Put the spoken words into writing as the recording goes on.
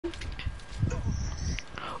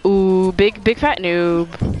Ooh, big fat noob.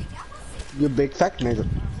 You big fat nigga.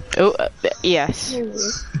 Oh, yes.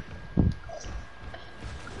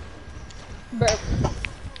 Burp.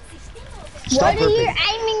 Stop What are you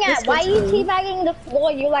burping. aiming at? Why are you teabagging the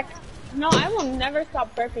floor? You're like, No, I will never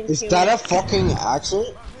stop burping. Is that a fucking accent?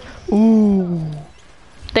 Ooh.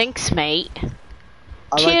 Thanks, mate.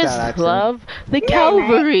 I like Cheers, that accent. love. The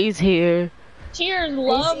cavalry's here. Cheers,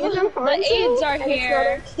 love. The AIDS are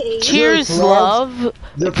here. Cheers, love.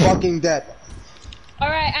 They're fucking dead.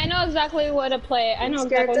 Alright, I know exactly what to play. I know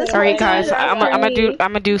exactly what to play. Alright, guys, I'm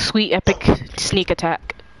gonna do sweet epic sneak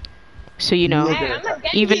attack. So you know, Hey, I'm a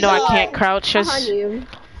Genji even though I dog. can't crouch, just.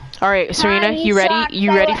 Alright, Sarina, you ready?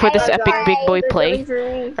 You ready for this epic big boy play?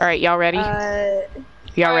 Alright, y'all ready?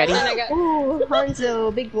 Y'all ready? Ooh,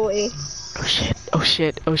 Hanzo, big boy. Oh shit! Oh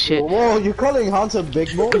shit! Oh shit! Whoa, you're calling Hunter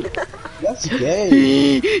big boy? That's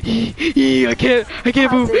gay. I can't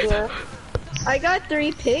move. I got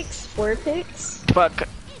 3 picks, 4 picks. Fuck.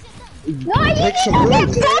 no, you didn't get 4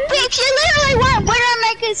 picks. You literally went, we're gonna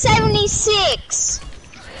make it 76.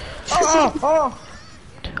 Oh.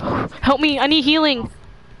 Help me! I need healing.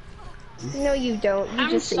 No, you don't. You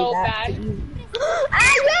I'm just say so that. bad.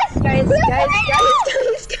 Yes, Guys.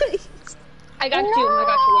 I got you.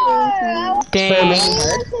 Dang.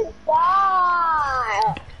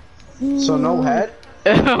 So no head?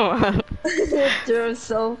 Throw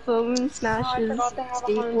cell phone Oh, I smashes, forgot to have a Hanzo.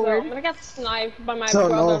 I'm skateboard. gonna get sniped by my So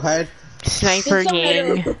brother. no head? Sniper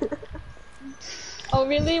gang. Oh,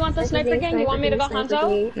 really? You want the sniper gang? You want me to go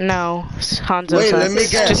Hanzo? No, Hanzo. Wait, let me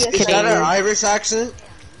guess. Just Is kidding. that an Irish accent?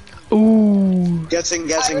 Ooh.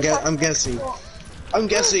 I'm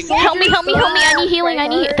guessing. Help me! I need healing.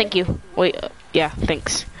 Thank you. Wait. Yeah.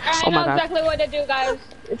 Thanks. I Oh know my god. exactly what to do, guys.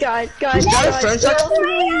 God. Is that a French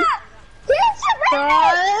accent?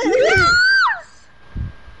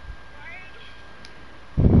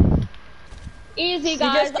 Easy,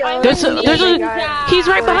 guys. There's a. He's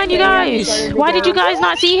right behind you guys. Why did you guys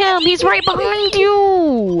not see him? He's right behind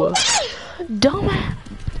you. Dumbass.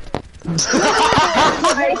 Because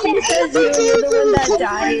you're the one that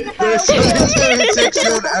died. There's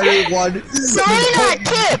 76 on everyone. Sarina,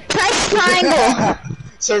 tip, press triangle.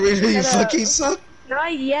 Sarina, you fucking suck.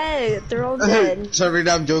 Not yet. They're all dead.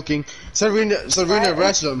 Sarina, I'm joking. Sarina,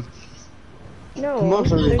 rest them. No. Come on,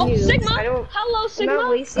 Sarina. they're Oh, new. Sigma! I don't. Hello, I'm Sigma! not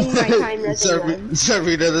wasting my time resting them.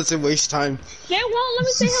 Sarina doesn't waste time. They won't let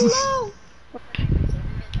me say hello!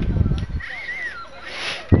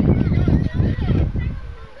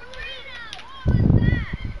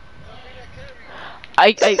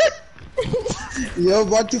 You're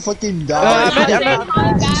about to fucking die. Say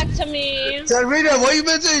hi back to me! Sarina, why are you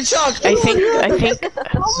mentioning shock? I think.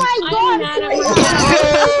 Oh my I'm god. mad at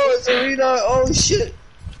Oh, Sarina, oh shit.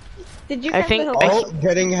 Did you I guys think- help? Oh,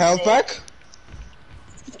 getting health back?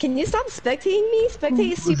 Can you stop spectating me?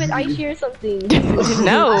 Spectate stupid Aichi or something.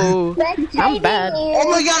 No. I'm bad. Oh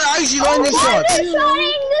my god, Aishi, land the shots!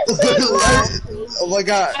 Oh my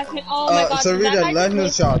god. I can, oh my god, Sarina, land the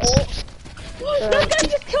shots. That guy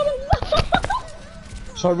just killed himself!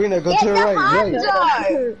 Sarina, go to the right.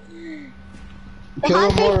 Kill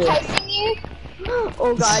him more. Chasing you?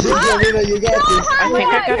 Oh god. Sarina, you got this. I think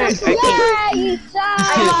I got it. Yeah, you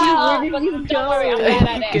suck. Don't worry, I'm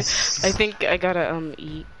bad at it. I think I gotta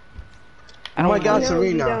eat. I Oh don't my god, know.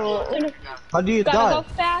 Sarina. How do you Gotta die? go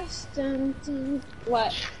fast and...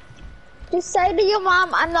 What? Just say to your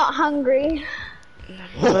mom, I'm not hungry.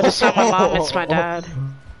 But it's not my mom, it's my dad.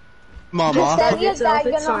 Mama. Tell your yourself, dad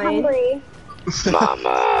you're it's not fine. hungry.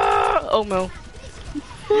 Mama! Oh no.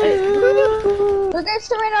 Look at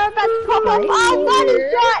Serena about to pop up. Oh god,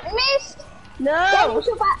 it's shot, missed. No!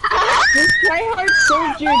 This Tryhard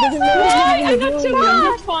soldier doesn't know what I he's got two doing.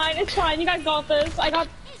 kills, it's fine, you guys got this. I got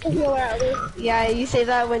the healer at least. Yeah, you say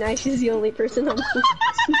that when Aisha's the only person on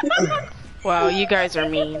Wow, you guys are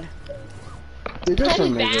mean. Dude, that's That's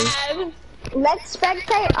amazing. bad. Let's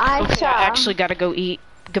spectate Okay, I Aisha. actually gotta go eat.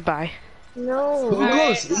 Goodbye. No. Who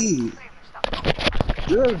goes eat?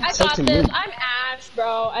 You're I got such a this. noob. I'm Ash,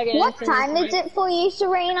 bro. I get What time is it for you,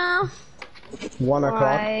 Serena? 1 o'clock.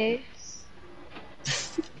 Why?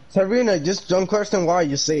 Sarina, just don't question why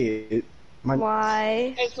you say it.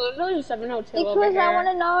 Why? It's literally 7:02 over Because here. I want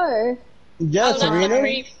to know. Yeah, Oh, that's the Sarina.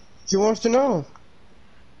 brief. She wants to know.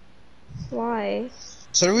 Why?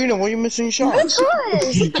 Sarina, why are you missing shots?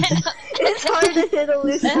 It's hard to hit a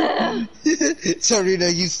loose ball.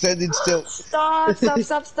 Sarina, you standing still. Stop.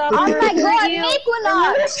 Oh my god,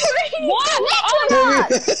 Equinox! What?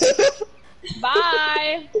 Sarina,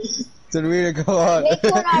 Bye. Sarina, go on.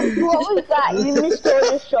 Equinox, what was that? You missed all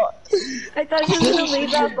the shots. I thought you were gonna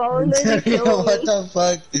leave that ball and then you Sarina, killed what me. the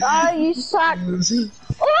fuck? Oh, you suck.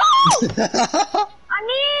 Oh! I'm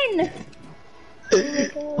in!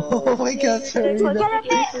 Oh my god, Sarina. Get a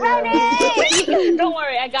bit ready! Don't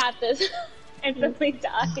worry, I got this. Instantly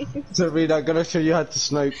die. Sarina, I'm gonna show you how to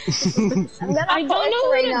snipe. I don't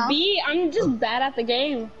know who to be. I'm just bad at the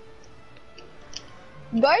game.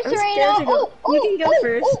 Go, Sarina! You can go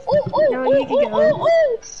first. No, you can go.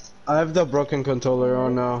 I have the broken controller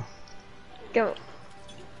on now. Go.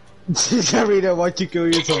 Sarina, why'd you kill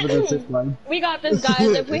yourself in the zip line? We got this, guys.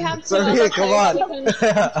 If we have two Sarina, other come on. players we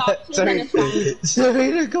can talk to, then it's fine.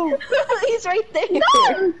 Sarina, go. He's right there.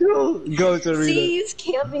 Go, Sarina. See, he's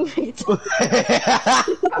camping right there.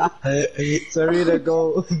 Sarina,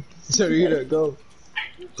 go. Sarina, go.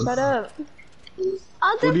 Shut up.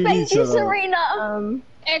 I'll What do you defend need, you, shut up? Serena.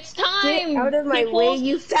 It's Get time. out of my people. way,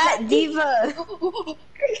 you fat diva.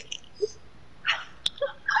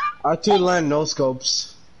 I actually land no scopes.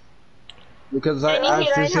 Because I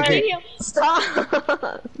actually should Stop.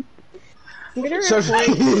 I'm gonna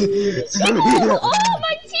Sarina. Oh,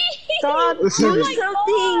 my teeth! Stop. Do something,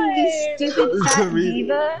 you stupid fat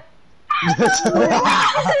diva.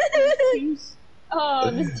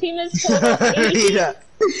 Oh, this team is so lucky. Sarina.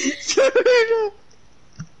 Sarina.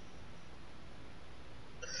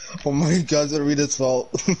 Oh my god, Sarina's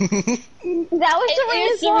fault. That was It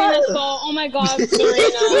Serena's is Serena's fault. fault. Oh my god, Sleeping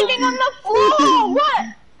Serena. on the floor. What?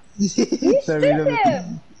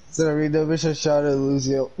 Sarina, wish I shot at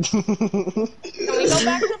Lucio. Can we go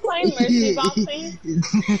back to playing Mercy Boxing?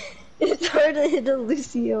 It's hard to hit a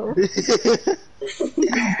Lucio.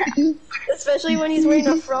 Especially when he's wearing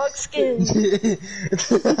a frog skin.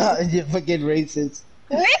 You fucking racist.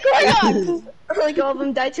 Like all of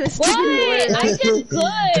them died to a stupid What? word. I did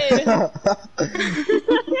good.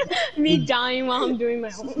 Me dying while I'm doing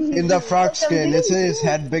my own. In the frog skin, isn't his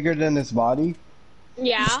head bigger than his body?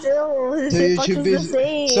 Yeah. Still, his So you hitbox should is be the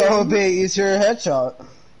same. so big. It's your headshot.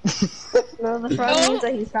 No, the frog means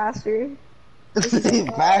that he's faster.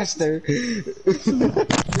 Faster.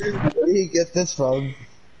 Where you get this from?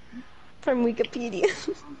 From Wikipedia.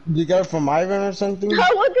 You got it from Ivan or something?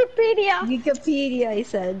 Wikipedia. Wikipedia, I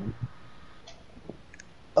said.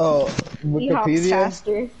 Oh, He hops Wikipedia?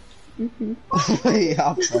 faster. He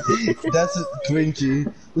hops faster. That's cringy.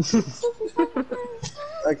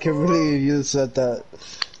 I can't believe you said that.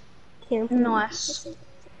 Nice.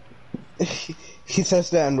 He says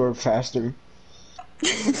the N-word faster.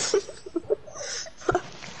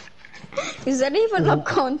 Is that even a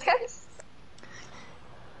contest?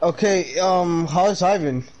 Okay, how's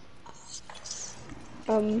Ivan?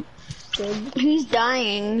 Good. He's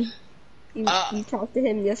dying. You talked to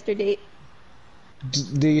him yesterday.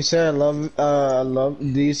 Do you say do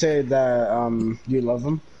you say that, you love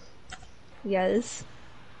him? Yes.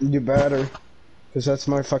 You better. Cause that's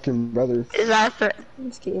my fucking brother. Is that for? I'm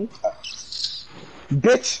just kidding.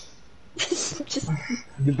 Bitch! Just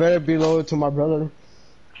You better be loyal to my brother.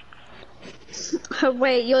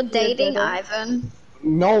 Wait, you're dating Ivan?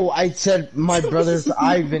 No, I said my brother's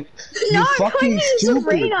Ivan. You No, fucking I'm stupid.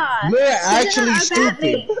 Serena. You're actually Serena,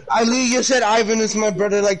 stupid. I literally said Ivan is my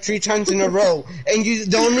brother like 3 times in a row. And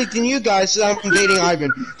the only thing you guys said I'm dating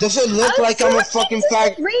Ivan. Does it look like I'm a fucking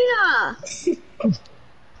fag? Serena.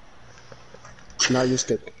 No, you're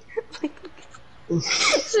stupid.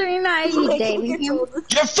 Serena, are you dating him?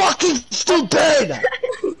 You're fucking stupid!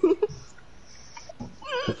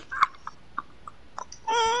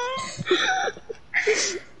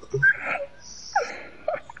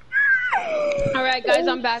 Alright, guys,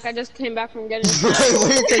 I'm back. I just came back from getting. Were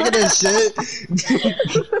you taking a shit?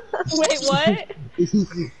 Wait, what?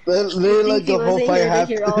 Literally, like the whole fire happened.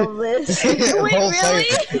 Hear all of this.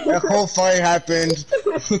 The whole fire happened.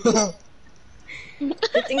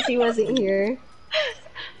 Good thing he wasn't here.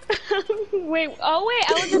 Wait, oh wait,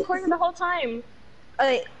 I was recording the whole time.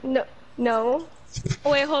 No,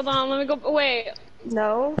 Wait, hold on, let me go. Wait.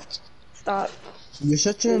 no. Stop. You're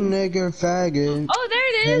such a nigger faggot. Oh, there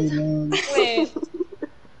it is. Wait.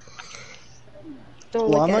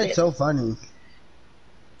 Don't Why look am at I it. so funny?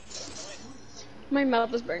 My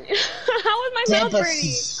mouth is burning. How is my mouth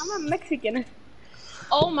burning? I'm a Mexican.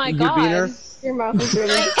 Oh my You god. beat her? Your mouth is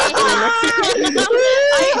really.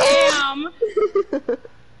 I am.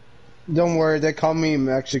 Don't worry, they call me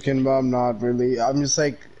Mexican, but I'm not really. I'm just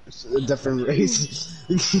like a different race.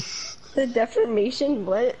 The deformation?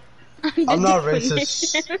 What? I'm not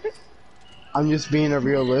racist. I'm just being a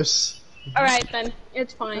realist. Alright then,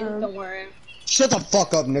 it's fine, don't worry. Shut the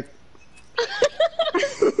fuck up, Nick.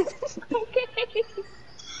 Okay.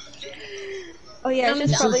 Oh yeah, I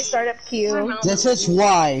should probably start up Q. This is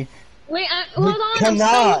why. Wait, hold on, I'm still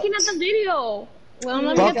cannot. looking at the video. Well,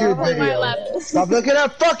 let me Fuck get your to my video. left. Stop looking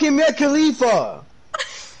at fucking Mia Khalifa.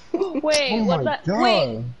 Wait, Oh what's my that? God.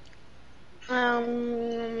 Wait.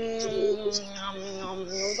 It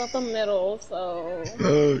was at the middle, so.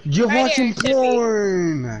 You're Right watching here, Chippy.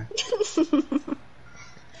 porn.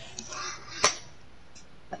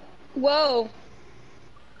 Whoa.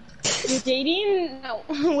 You're dating? No.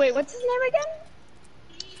 Wait, what's his name again?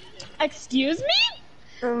 Excuse me?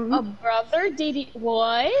 A brother dating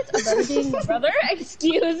what? A brother dating a brother?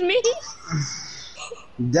 Excuse me?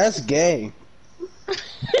 That's gay.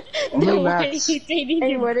 No, why Max. are you dating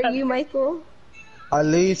And your what brother? are you, Michael?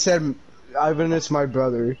 Ali said Ivan is my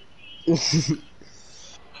brother. Excuse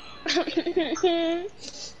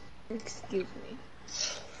me.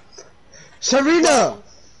 Sarina!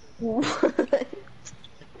 What?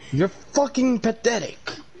 You're fucking pathetic.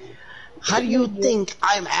 How do you think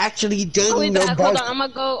I'm actually I'll be dating your back. Hold brother? on,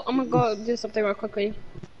 I'm gonna go do something real quickly.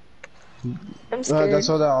 I'm scared. That's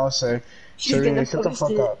what I'll say. She's gonna Serena, shut the post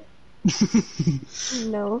fuck it. up.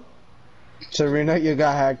 No. Serena, you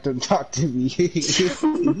got hacked and talk to me. You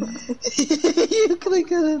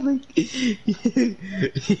click on the link.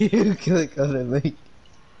 You click on the link.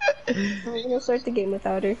 I'm gonna start the game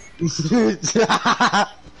without her.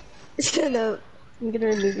 Shut up. I'm gonna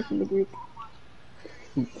remove you from the group.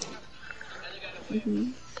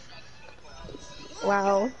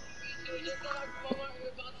 Wow.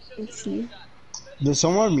 Let's see. Did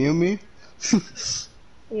someone mute me?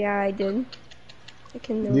 Yeah, I did. I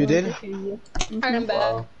can no You longer did? hear you. I'm back.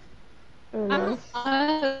 Wow. Oh no.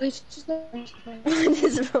 It's just What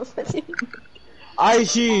is wrong with you?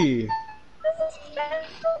 Aishi!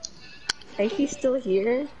 Is she still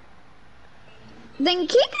here? Then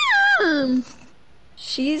kick him!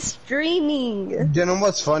 She's streaming! You know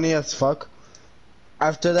what's funny as fuck?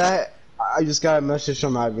 After that, I just got a message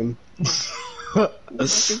from Ivan. What did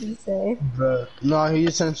he say? Bruh. No, he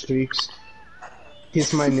sent streaks.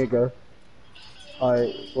 He's my nigga.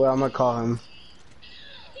 Alright, well, I'm gonna call him.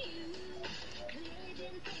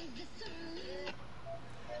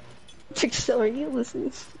 Pixel, are you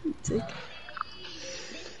listening to?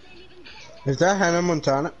 Is that Hannah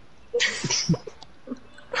Montana? I'm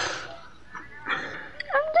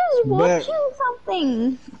just watching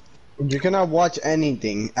something. You cannot watch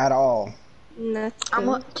anything at all. Nothing. I'm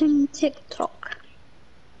watching TikTok.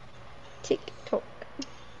 TikTok.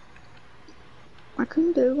 I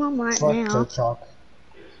can do one right Fuck now. TikTok.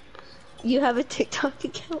 You have a TikTok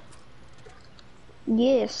account?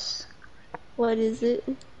 Yes. What is it?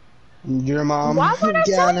 Your mom. Why would I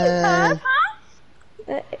tell you that, Janet.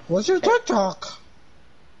 huh? What's your TikTok?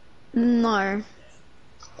 No.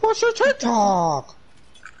 What's your TikTok?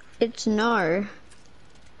 It's no.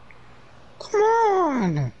 Come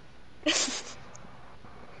on.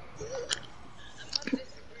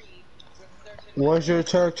 What's your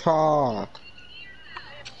TikTok?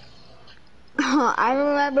 I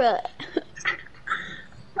remember it.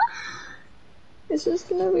 This is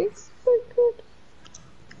gonna be so good.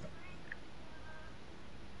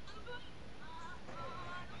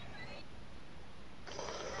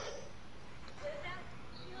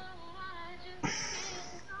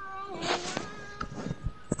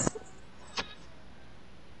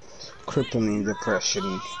 Crippling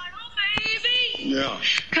depression. Yeah.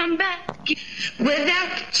 Come back.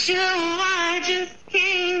 Without you, I just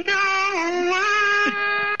can't go on.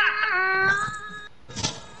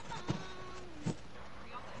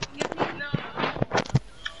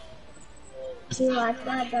 Do you like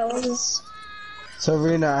that? That was...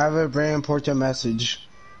 Sarina, I have a very important message.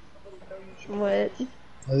 What?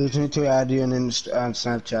 I just need to add you on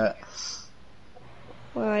Snapchat.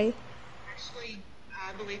 Why? Actually,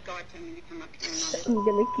 I believe God told me to come up here. I'm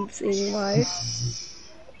gonna keep saying why.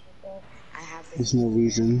 I have this. There's no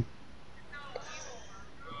reason.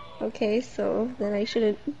 Okay, so then I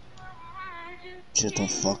shouldn't. Shut the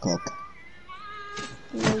fuck up.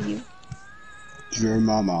 No, you. Your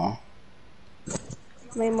mama.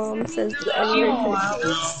 My mom says that I'm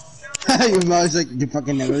Your mom's like, you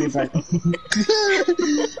fucking never leave her.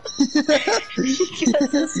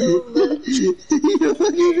 so much. You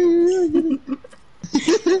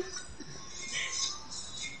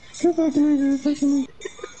fucking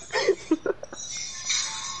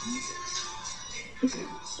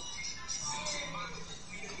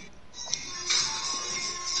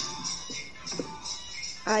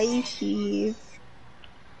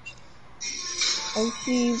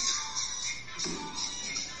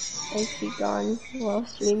Aishi gone while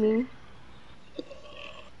streaming.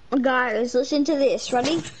 Guys, listen to this.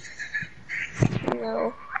 Ready?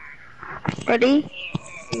 No. Ready?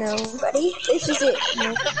 No. Ready? This is it.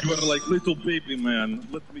 No. You are like little baby man.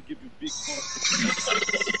 Let me give you big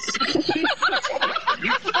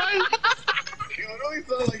You really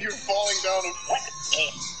sound like you're down and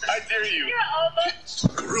I dare you. You're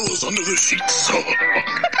almost. Gorillas under the sheets.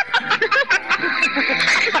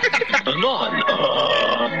 Come on.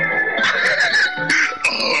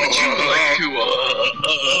 Would you like to,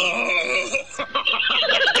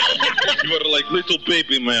 You are like little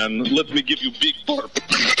baby man. Let me give you big barb.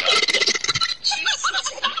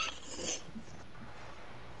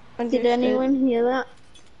 Did anyone hear that?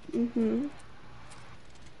 Mm-hmm.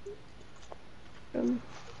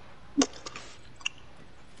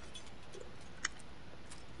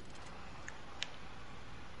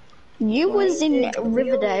 You was in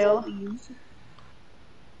Riverdale.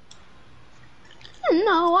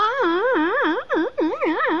 No,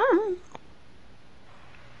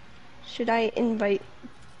 Should I invite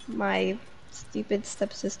my stupid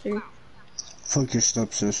stepsister? Fuck your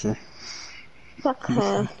stepsister. fuck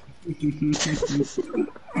her.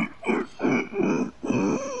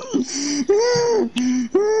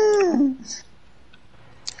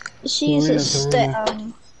 She's a step.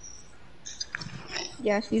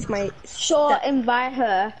 Yeah, she's my. Sure, invite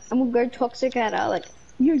her. I'm gonna go toxic at her. Like,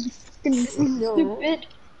 you're fucking stupid.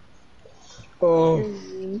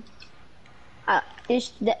 Oh.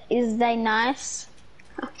 Is they nice?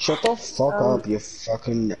 Shut the fuck up, you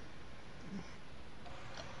fucking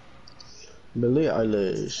Billie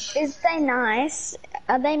Eilish. Is they nice?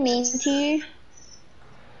 Are they mean to you?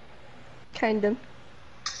 Kind of.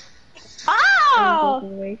 Oh!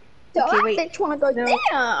 Okay, So I wait. just wanna go there.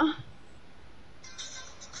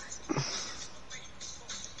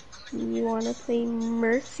 You wanna play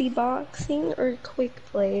mercy boxing or quick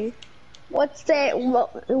play? What's their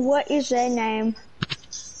what is their name?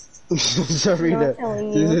 Sarina,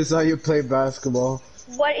 this is how you play basketball.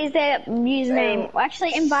 What is their username?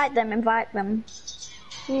 Actually, invite them.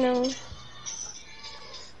 No.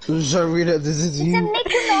 Sarina, this is It's a you.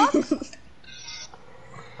 Nicholas.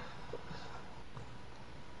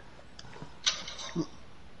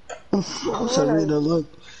 Sarina, look.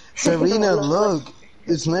 Sarina, look.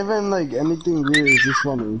 It's never like anything weird, it's just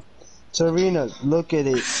funny. Sarina, look at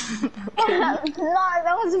it. No,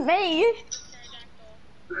 that was me.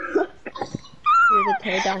 You're the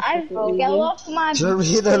pterodactyl. I fell off my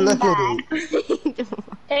Sarina, look at it.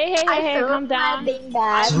 Hey, calm down.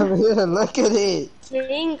 Sarina, look at it.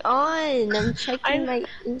 Hang on, I'm checking my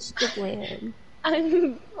Instagram.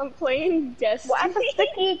 I'm playing Destiny. What the fuck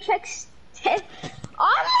do you check?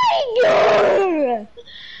 Oh my god!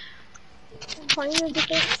 I'm playing a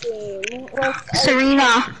different game.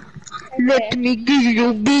 Sarina, let me give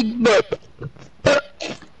you big butt.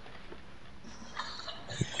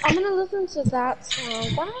 I'm gonna listen to that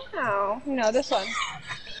song. Wow. No, this one.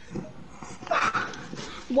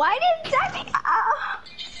 Why did Demi?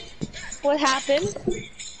 What happened?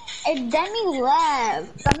 Demi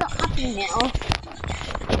left. I'm not happy now.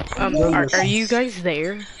 Are you guys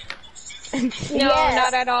there? No, Yeah.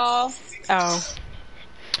 not at all. Oh.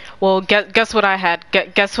 Well, guess what I had.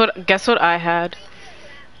 Guess what I had.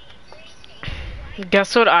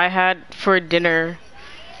 Guess what I had for dinner.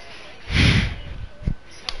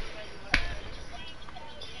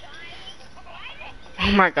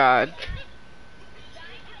 Oh my god.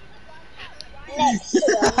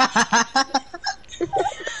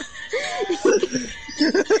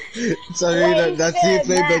 Sarina, that's you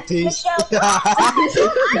play Batiste.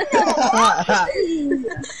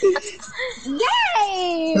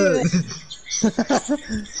 Yay!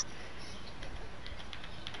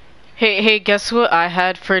 Hey, guess what I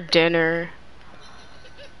had for dinner?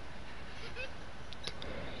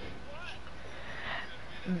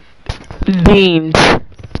 Beans.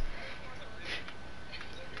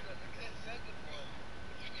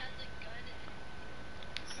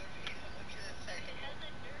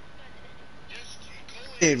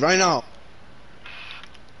 Hey, right now.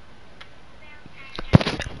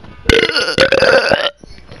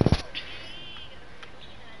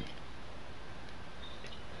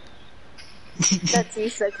 That's me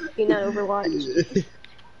sucking on Overwatch.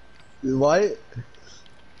 What?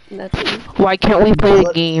 That's me. Why can't we play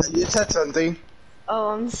a game? You said something. Oh,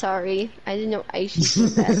 I'm sorry. I didn't know I should do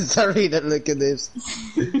that. Sarina, look at this.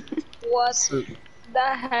 What the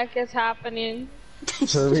heck is happening?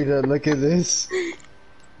 Sarina, look at this.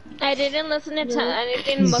 I didn't listen to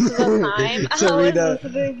anything most of the time. Sarina,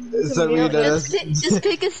 Just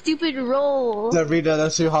pick a stupid role. Sarina,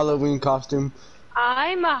 that's your Halloween costume.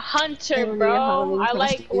 I'm a hunter, Halloween bro. I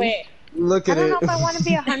like, costume. wait. Look I at don't know it. if I want to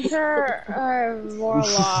be a hunter or a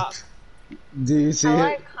warlock. Do you see I it?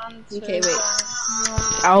 like hunter. Okay, wait.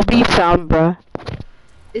 I'll be Sombra.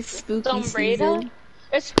 It's spooky Tomb Raider? season.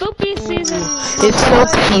 It's spooky season. It's soap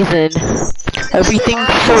season.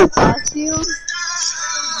 Everything's soap. Costume?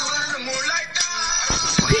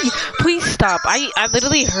 stop. I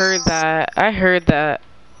literally heard that. I heard that.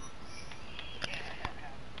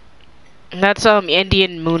 That's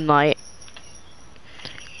Indian Moonlight.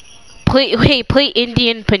 Play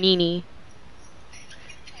Indian Panini.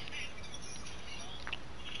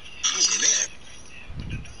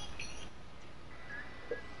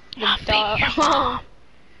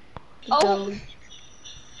 Oh.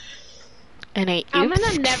 And I'm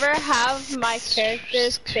gonna never have my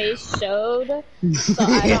character's face showed, so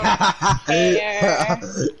I don't care.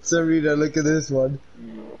 Sarina, look at this one.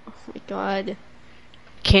 Oh my god.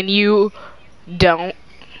 Can you don't?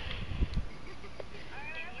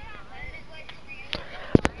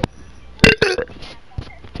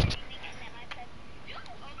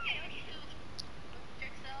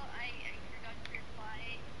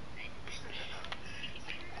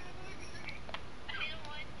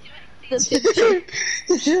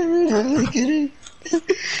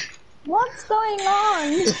 What's going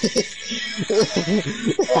on?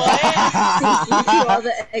 All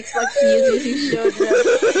the Xbox users who showed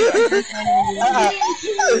up.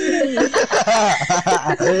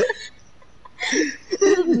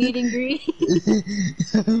 Meet and greet.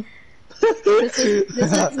 This is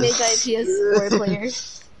made by PS4 players.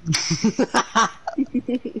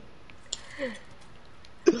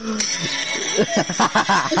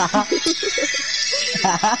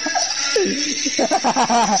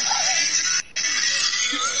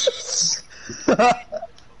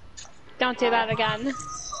 Don't do that again.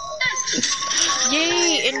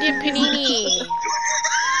 Yay, Indian Panini!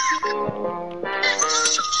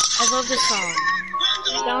 I love this song.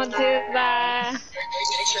 Don't do that.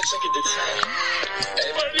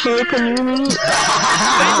 Hey, Panini. I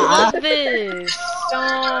love this.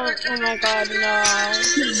 Don't. Oh my god, no.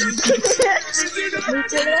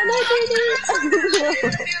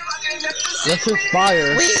 This is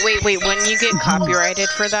fire. Wait, when you get copyrighted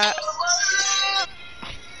for that?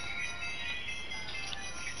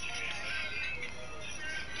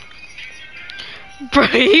 Bro,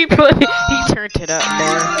 he turned it up,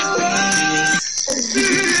 man.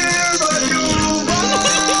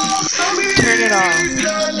 Turn it off.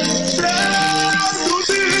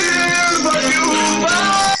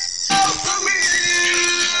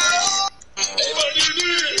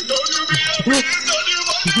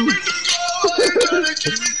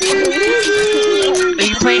 Are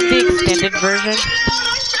you playing the extended version?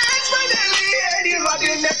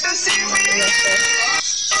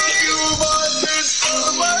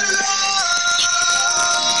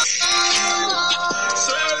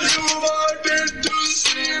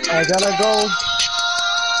 I gotta go.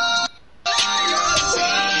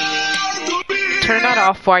 Turn that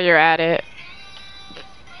off while you're at it.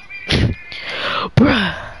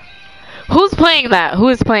 Bruh. Who's playing that? Who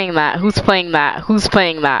is playing that? Who's playing that? Who's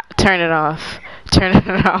playing that? Turn it off. Turn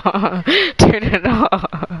it off. Turn it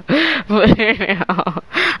off. Turn it off.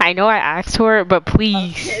 I know I asked for it, but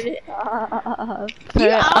please. Turn it off. You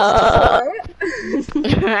asked for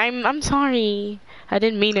it? I'm sorry. I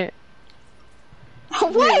didn't mean it.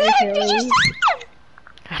 What did you just say?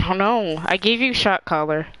 I don't know. I gave you shot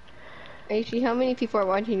collar. Actually, how many people are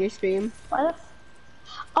watching your stream? What?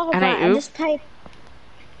 Oh, And right, I just typed.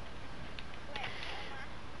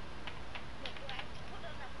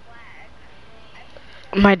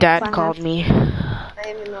 My dad called me.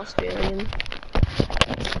 I'm an Australian.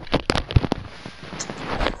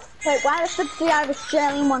 Wait, why does it say I have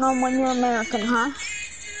Australian one on when you're American, huh?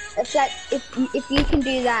 If you can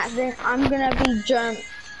do that, then I'm gonna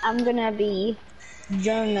be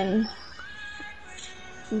German.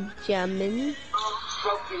 German.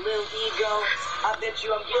 Broke your little ego. I bet you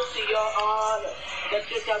I'm guilty, your honor. That's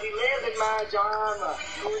just how we live in my genre.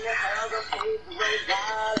 Who in the hell don't pay the road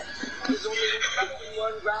ride? There's only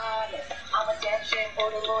one ride. I'm a damn shame for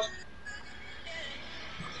the most.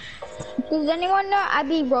 Does anyone know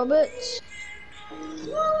Abby Roberts?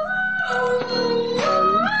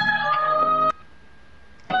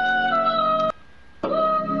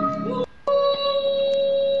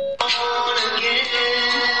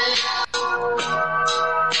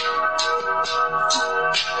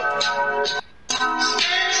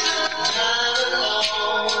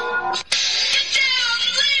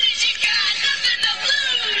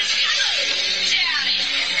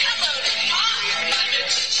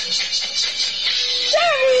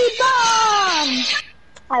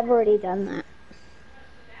 I've already done that.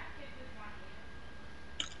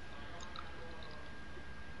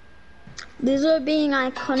 These are being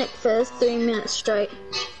iconic for 3 minutes straight.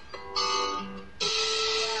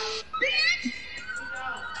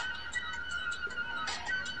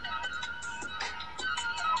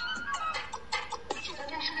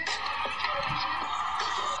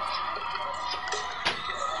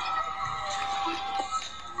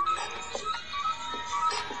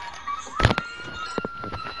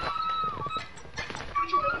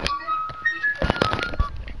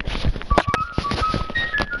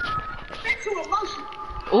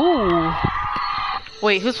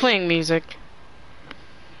 Wait, who's playing music?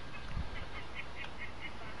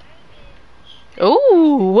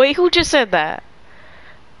 Ooh, wait, who just said that?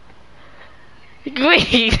 Wait,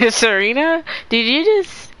 Sarina? Did you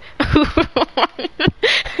just...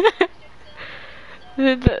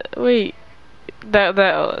 Wait,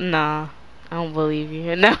 nah, I don't believe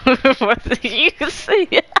you. No, what did you say?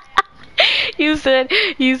 You said,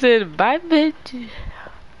 bye, bitch.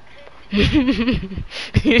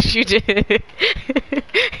 Yes, you did.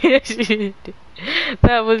 Yes, you did.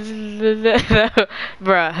 That was,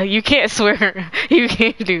 bruh, you can't swear. You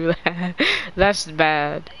can't do that. That's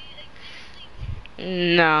bad.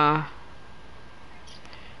 Nah.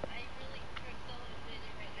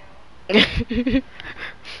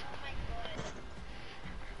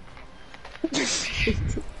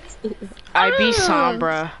 I be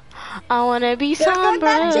Sombra. I wanna be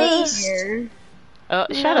Sombra. Oh,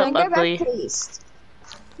 shut up, ugly.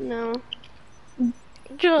 No.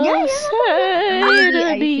 Just say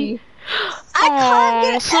to be. I can't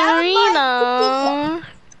get Sarina.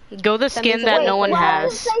 Go the skin that no one Why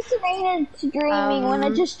has. does it say Sarina's streaming when I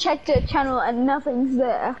just checked her channel and nothing's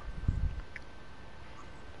there?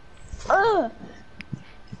 Ugh.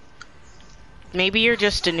 Maybe you're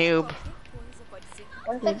just a noob.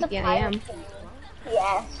 Yeah, I am.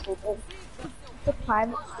 Yes, it's a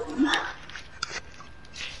private stream.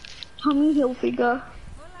 Tommy Hilfiger.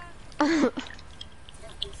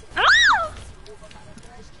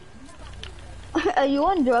 Are you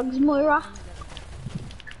on drugs, Moira?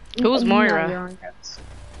 Who's No, Moira? you're on drugs.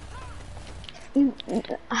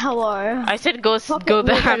 Hello. I said go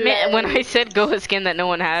the. I meant when I said go a skin that no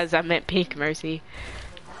one has. I meant Pink Mercy.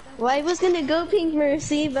 Well, I was gonna go Pink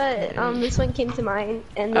Mercy, but this one came to mind,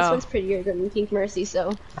 and this Oh. one's prettier than Pink Mercy,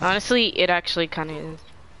 so. Honestly, it actually kind of is.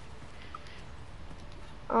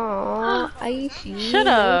 Aww, Aishi. Shut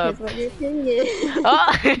up. Here's what your opinion.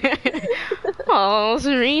 Oh, oh,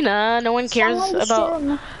 Sarina. No one cares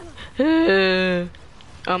about.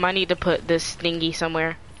 I need to put this thingy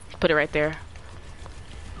somewhere. Put it right there.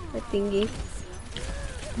 A thingy.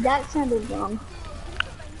 That sounded wrong.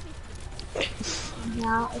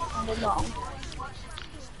 Now it sounded wrong.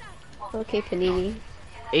 Okay, Panini.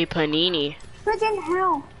 A panini. Friggin'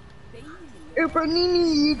 hell.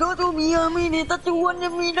 Panini, go to me, I mean it, that you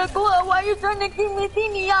wanted me to go, why you trying to keep me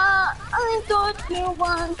thingy? I thought you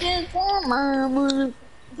wanted for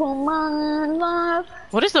my life.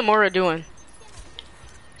 What is the Mora doing?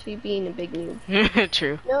 She being a big noob.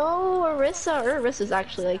 True. No, Arissa's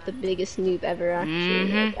actually like the biggest noob ever,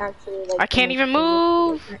 actually. Like, actually, like, I can't even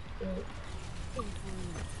move.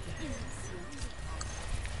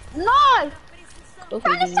 No! Okay,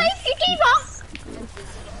 Find a safety keeper!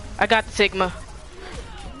 I got the Sigma.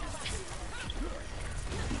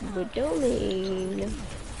 the domain.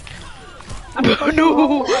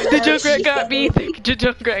 No, the Junkrat got me. The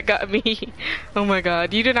Junkrat got me. Oh my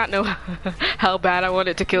god, you do not know how bad I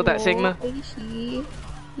wanted to kill that Sigma. Aishi,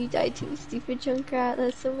 you died to a stupid Junkrat.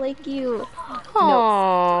 That's so like you.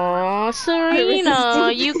 Aww,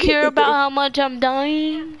 Sarina, you care about how much I'm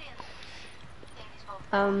dying?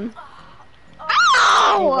 I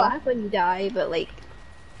laugh when you die, but like,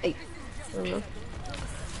 I don't know.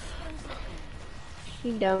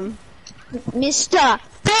 You dumb. Mr.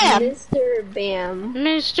 Bam! Mr. Bam.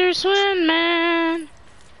 Mr. Swinman.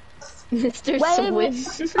 Mr. Wait a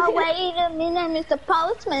Swift. minute, oh, wait a minute, Mr.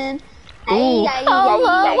 Postman. Ooh.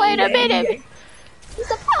 Oh, Wait a minute.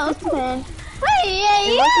 Mr. Postman.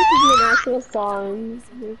 I want this to be an actual song.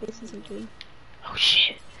 Maybe this is something. Oh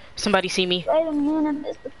shit. Somebody see me. Wait a minute,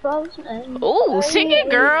 Mr. Postman. Ooh, sing it,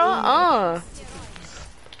 girl.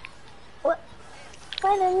 What?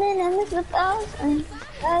 Wait a minute, Mr. Postman.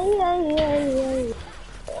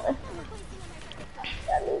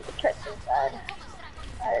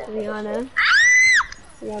 Rihanna.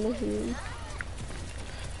 Rihanna who?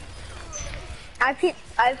 I've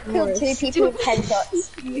killed two people with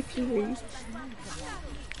headshots.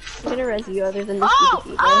 I'm gonna res you other than the Oh!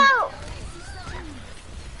 stupid Oh!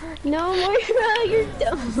 No, Moira, you're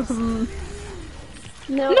dumb.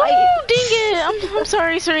 No, No, dang it. I'm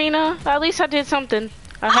sorry, Sarina. At least I did something.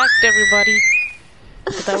 I hacked everybody.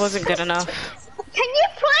 But that wasn't good enough. Can you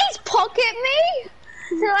please pocket me?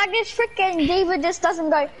 So like this freaking diva just doesn't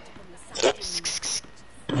go.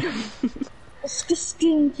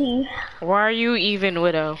 Skinky. Why are you even,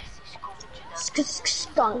 Widow? Skunk.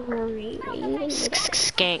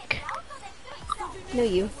 Skank. No,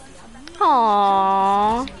 you.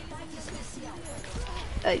 Aww.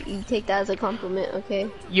 You take that as a compliment, okay?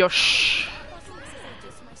 Yosh.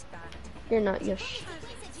 You're not Yosh.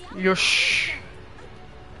 Yosh.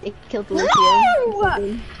 It killed Lucio. No! I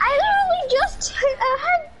literally just hit a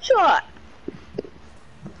headshot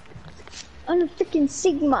on a freaking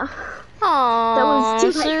Sigma. Aww, That was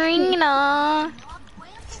too Sarina.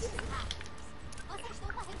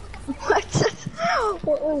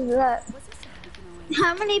 What was that?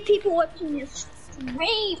 How many people watching this stream?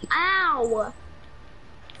 Ow!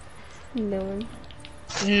 No one.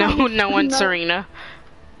 No one, No. Sarina.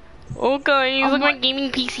 Okay, you Oh look my- my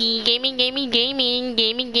gaming PC. Gaming,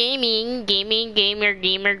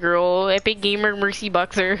 gamer girl. Epic gamer mercy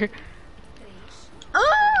boxer.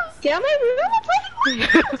 Get out my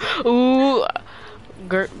room! Ooh.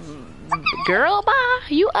 Girl, bye.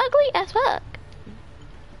 You ugly as fuck.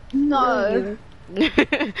 No.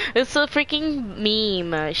 It's a freaking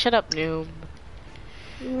meme. Shut up, noob.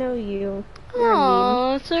 No, you. You're a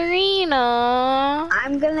Aw, Sarina.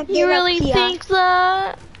 I'm gonna get You up really here. think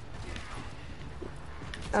that?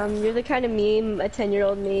 meme. You're the kind of meme a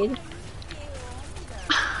 10-year-old made.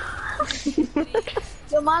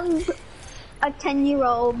 Your mom's a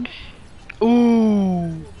 10-year-old.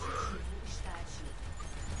 Ooh.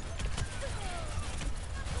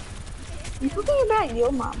 I'm talking about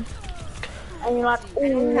your mom. And you're like, I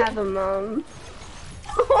don't ooh. have a mom.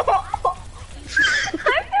 I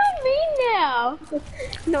feel mean now.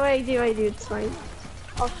 No, I do, it's fine.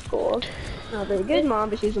 Of course. Not a very good mom,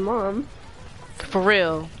 but she's a mom. For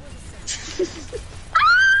real.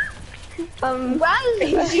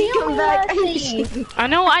 Wow, she come back. I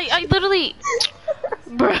know, I literally...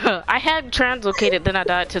 Bruh, I had translocated, then I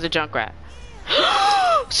died to the Junkrat.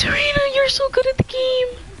 Sarina, you're so good at the game.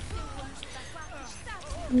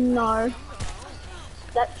 No.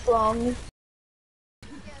 That's wrong.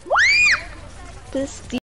 This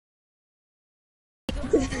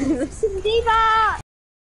Diva!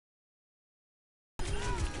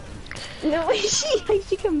 No, wait,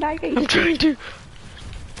 she come back. I'm trying to...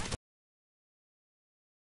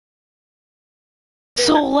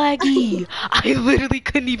 So laggy. I literally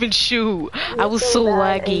couldn't even shoot. I was so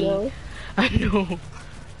bad, laggy. I know.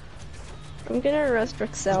 I'm gonna arrest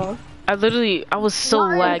Rexel. I was so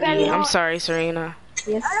No, laggy. no. I'm sorry, Sarina.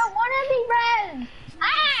 Yes. I don't want to be red!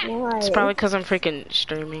 Ah! Why? It's probably because I'm freaking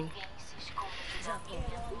streaming.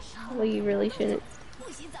 Well, you really shouldn't.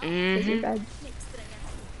 'Cause you're Mm-hmm. bad.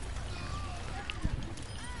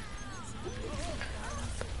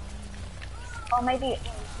 Or maybe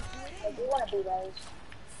I do want to be red.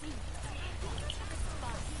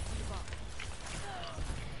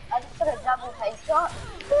 I just put a double headshot.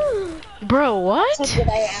 Bro, what? That's what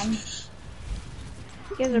I am.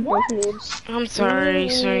 You guys are both noobs. I'm sorry,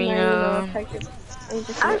 Sarina.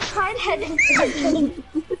 I've tried heading to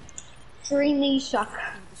extremely shock.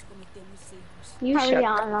 You shut.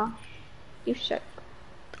 Ariana. You shut.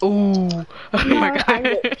 Ooh. Oh my No, I god.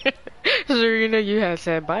 Sarina, you had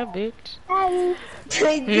said bye, bitch. Hey.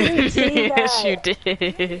 I didn't say that. Yes, you did.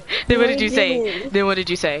 Then what I did you say? didn't. Then what did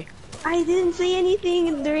you say? I didn't say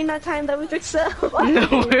anything during that time that was Rexel.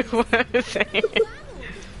 No, it wasn't.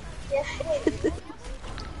 Yes, it is.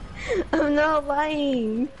 I'm not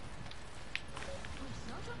lying.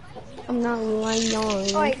 I'm not lying.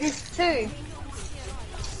 Oh, wait, there's two.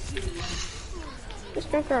 This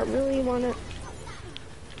Junkrat really wanna.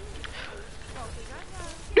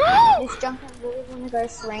 This jumper really want to go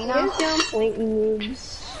Serena. Where's down point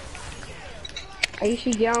moves?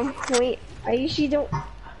 Ayushi down point. Ayushi don't.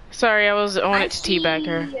 Sorry, I was on it to teabag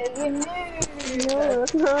her. No,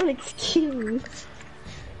 that's not an excuse.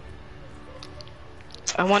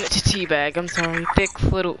 I wanted to teabag. I'm sorry.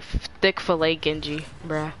 Thick fillet Genji,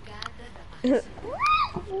 bruh.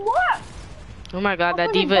 What? Oh my god,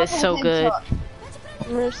 that diva is so good.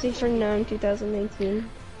 Mercy for Gnome 2019.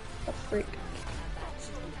 A freak.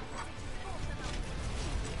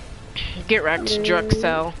 Get wrecked,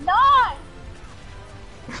 Druxel. No!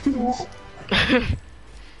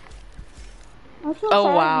 Oh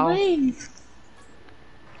wow.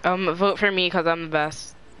 Vote for me because I'm the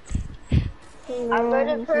best. I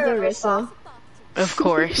voted for Arissa. Of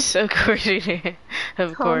course, of course you did.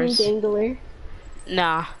 Of Call me course. Dangler.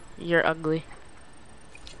 Nah, you're ugly.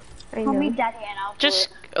 I Call me know. Daddy and I'll Just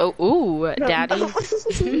ooh, daddy.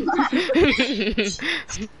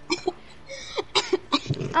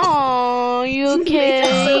 Oh, you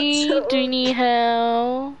okay? Do you need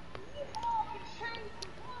help?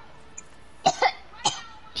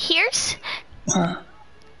 Here's.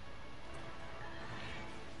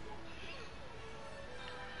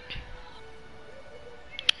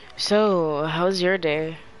 So, how's your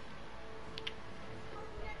day?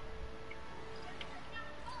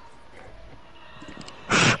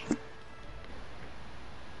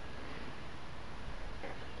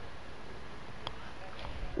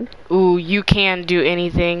 Ooh, you can do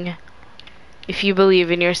anything. If you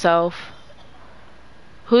believe in yourself.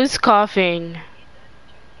 Who's coughing?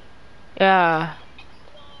 Yeah.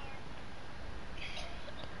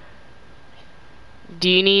 Do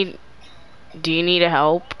you need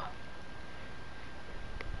help?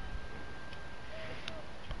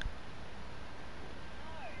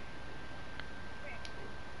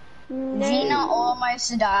 Gina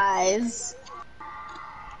almost dies.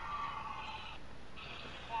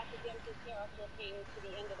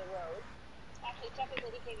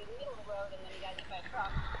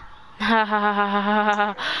 Ha ha ha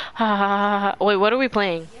ha ha ha. Wait, what are we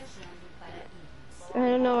playing? I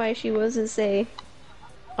don't know why she wasn't say.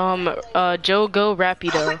 Joe Go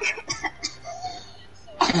Rapido.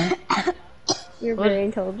 You're What? very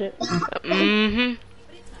intelligent. Mm-hmm.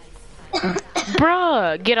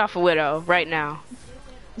 Bruh, get off a Widow right now.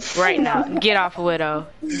 Right now. Get off a Widow.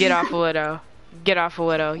 Get off a Widow. Get off a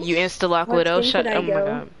Widow. You insta-lock What Widow. skin Shut. should I Oh my go?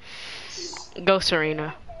 god. Go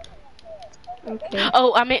Sarina. Okay.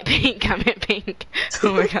 Oh, I meant pink. I meant pink.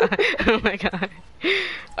 Oh my god. Oh my god.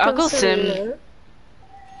 I'll go Sim. Sarina.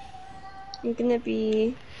 I'm gonna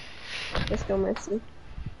be. Let's go Mercy.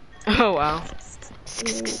 Oh wow.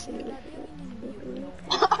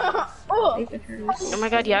 Oh Oh my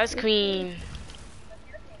god, yes, queen.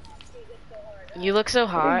 You look so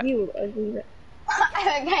hot. You ugly. Her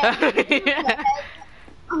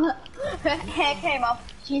hair came off.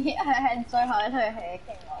 She hit her head so hard her hair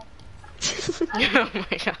came off. Oh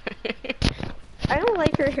my god. I don't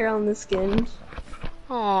like her hair on the skin.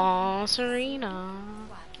 Aw, Sarina.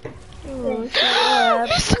 Oh, shut up.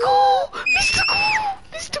 Mystical! Mystical!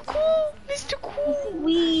 Mystical! Mystical!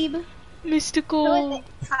 Weeb. Mystical!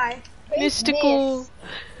 Hi. Mystical!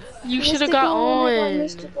 You should have got Oh my God, on.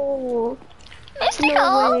 Mystical. Mystical.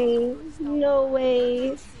 No way. No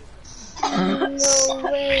way. No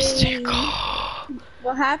way. Mystical!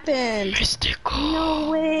 What happened? Mystical! No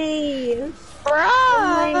way. Bruh. Oh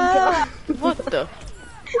my God. What the?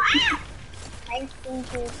 Thanks,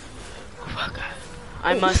 Pinky. Oh my god.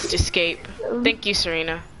 I must escape. Thank you,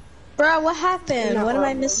 Sarina. Bruh, what happened? No What am I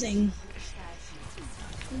problem. missing?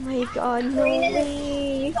 Oh my God. No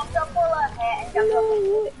way. Jumped up for her hair and jumped up.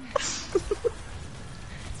 No.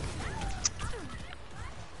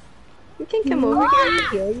 You can come over here and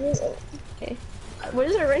heal you. Oh, okay. What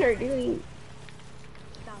is our Reinhardt doing?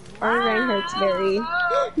 Our Reinhardt's very.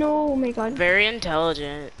 No, oh my God. Very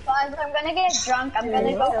intelligent. Guys, I'm gonna get drunk. I'm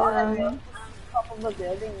gonna go on Um, top of the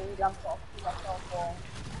building and jump off.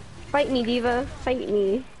 Fight me, Diva. Fight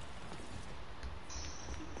me.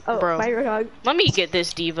 Oh, Bro. my Roadhog. Let me get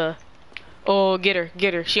this diva. Oh, get her,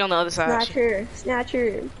 get her. She on the other side. Snatch her. Snatch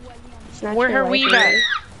her. Snatch Where her life weave away.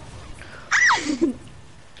 at?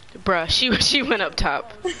 Bruh, she went up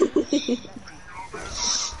top.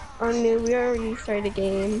 Oh no, we already started a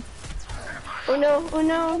game. Oh no,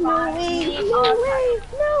 no way, no way,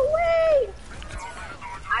 no way!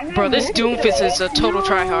 Bro, this Doomfist is a total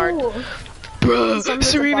tryhard. Bruh,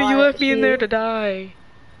 Sarina, you left me in there to die.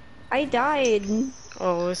 I died.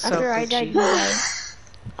 Oh, it's so After I died, cute. you died.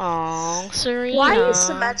 Aw, Sarina. Why is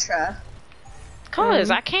Symmetra?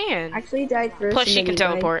 Cause I can. Actually died first. Plus and she then can you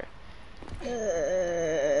died. teleport.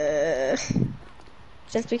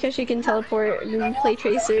 Just because she can teleport, you play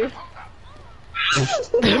Tracer.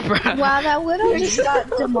 Bruh. Wow, that widow just got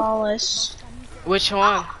demolished. Which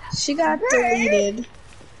one? She got deleted.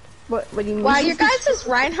 What do you mean? Wow, your guys'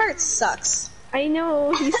 Reinhardt sucks. I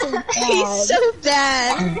know, he's so bad. He's so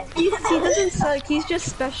bad. He doesn't suck, he's just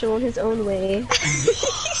special in his own way. He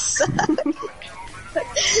sucks.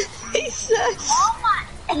 He sucks.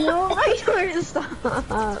 No, I can't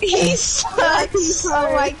stop. He sucks.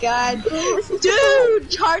 Oh my god. Dude,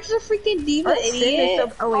 charge the freaking diva,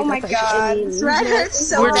 idiot. Oh my god. This Reinhardt's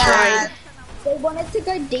so We're bad. trying. They wanted to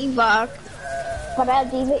go diva. But I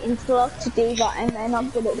diva insta-lock to diva and then I'm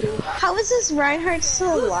gonna diva. How is this Reinhardt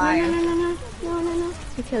still alive? No.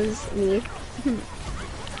 Because me.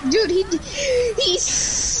 Dude, he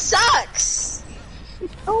sucks.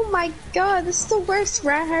 Oh my god, this is the worst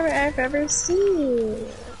Reinhardt I've ever seen.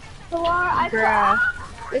 Bruh.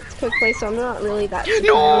 It's quick play, so I'm not really that.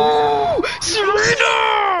 No!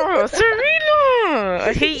 Sarina! Sarina!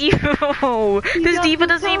 I hate you! This diva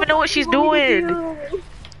doesn't even know what she's doing!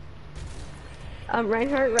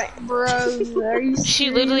 Reinhardt, right? Bro, are you She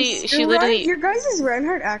literally... Your guys'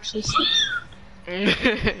 Reinhardt actually sucks.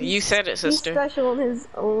 You said it, He's sister. special in his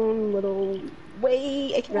own little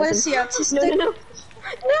way. I can What is he autistic? No.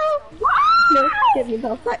 No, give me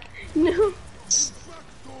the fuck. No.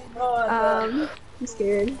 I'm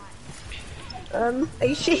scared. Are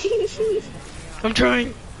you shaking? I'm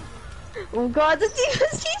trying. Oh god, the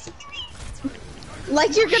diva's chasing me!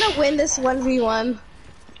 Like you're gonna win this 1v1.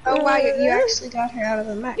 Oh wow, you actually got her out of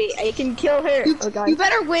the match. Wait, I can kill her. Oh god. You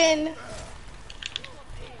better win.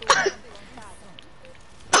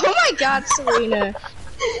 Oh my god, Sarina.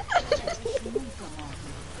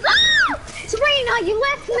 Sarina, you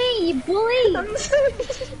left me, you bully!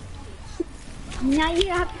 Now you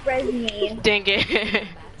have to res me. Dang it.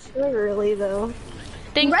 Not really though.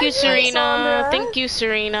 Thank you, Res me, Serena. Sandra. Thank you,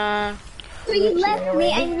 Serena. So you left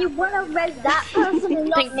me and you wanna res that person and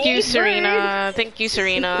not Thank me? you, Serena. Thank you,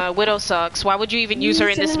 Serena. Widow sucks. Why would you even use her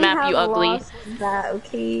in this map, you ugly? That,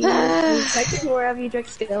 okay. You expected more of you, Drake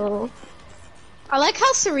skill. I like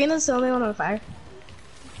how Serena's the only one on fire.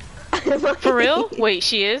 For real? Wait,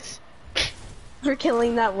 she is? For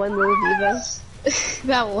killing that one little diva.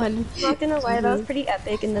 That one. Not gonna lie, that was pretty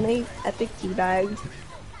epic, and then I epic teabagged.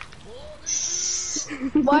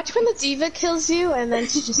 Watch when the diva kills you, and then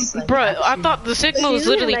she just like... Bruh, I thought the Sigma was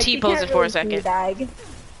literally Like, you T-posing can't for a really second. teabag.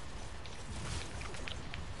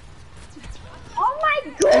 Oh my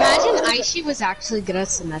god! Imagine Aishi was actually good at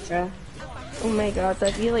Symmetra. Oh my god,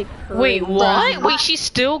 that'd be like Wait, crazy. what? Wait, she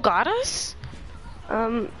still got us?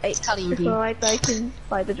 So I thought I could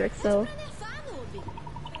fly the Drake still.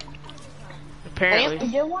 Apparently.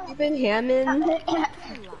 Even Hammond.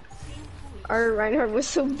 Our Reinhardt was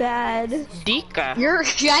so bad. Dika. Your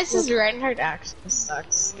guys' Reinhardt actually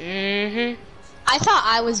sucks. Mm-hmm. I thought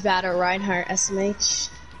I was bad at Reinhardt, SMH.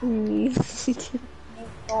 I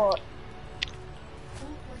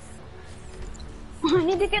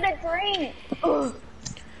need to get a drink.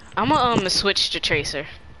 I'm gonna switch to Tracer.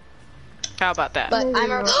 How about that? But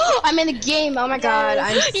I'm in a game. Oh my god.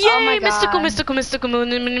 Yay! Oh my god. Mystical,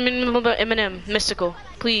 Eminem, mystical.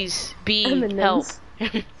 Please be help.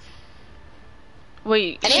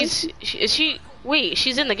 Wait, is she? Wait,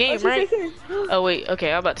 she's in the game, right? Oh wait,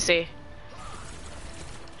 okay, I'm about to say.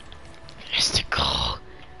 Mystical,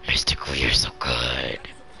 you're so good.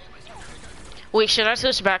 Wait, should I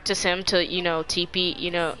switch back to Sim to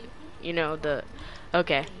TP? The.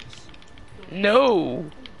 Okay. No.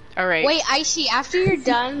 All right. Wait, Aishi, after you're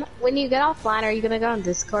done, when you get offline, are you gonna go on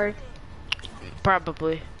Discord?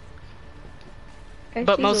 Probably.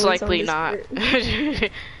 But most likely not.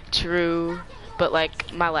 True. But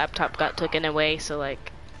like my laptop got taken away, so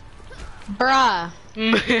like. Bruh.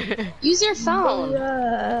 Use your phone.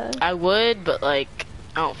 I would, but like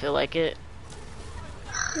I don't feel like it.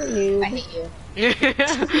 I hate you.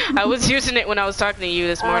 I was using it when I was talking to you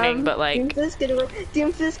this morning, but like. Doomfist, get away!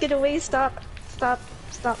 Doomfist, get away! Stop! Stop!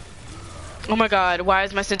 Stop! Oh my god! Why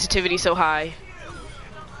is my sensitivity so high?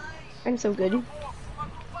 I'm so good.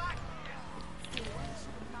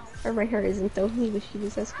 Or my hair isn't though. He wish he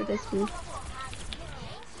was as good as me.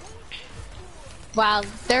 Wow,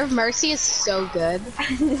 their Mercy is so good.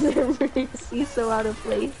 Their Mercy is so out of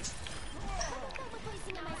place.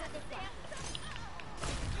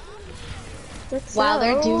 Wow,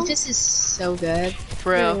 their Doomfist is so good.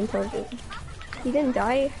 Bro. He didn't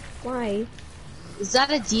die. Why? Is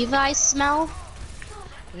that a diva I smell?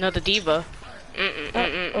 No, the diva.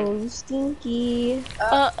 Uh-oh, stinky.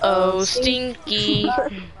 Uh-oh, stinky.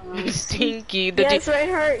 Stinky. Yes,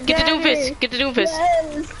 Reinhardt, Get the Doomfist. Get the Doomfist.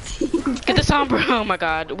 Yes. Get the Sombra. Oh my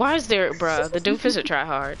god. Why is there, bruh? The Doomfist are try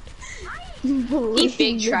hard. He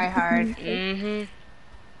big try hard. Mm-hmm.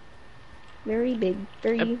 Very big.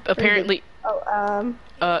 Very. Apparently.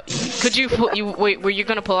 Very big. Could you wait? Were you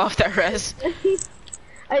gonna pull off that res?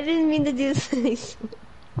 I didn't mean to do this.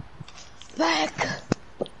 Back.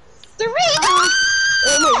 Sarina!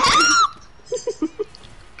 Oh my god.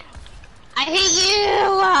 I hate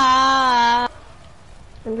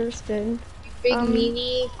you! Understood. You big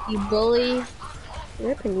meanie, you bully.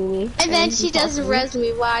 You're a panini. And then she doesn't res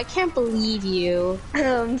me. Wow, I can't believe you.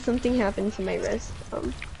 Something happened to my wrist.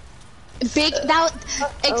 Big, that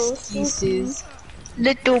excuses.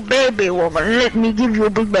 Little baby woman, let me give you a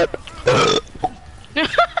big baby.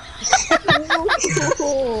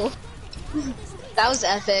 That was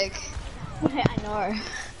epic. I know.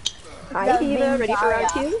 Hi, Diva. Ready for round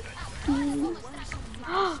 2?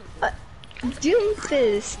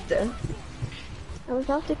 Doomfist. I was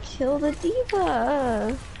about to kill the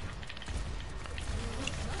Diva.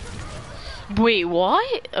 Wait,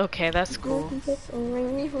 what? Okay, that's cool. The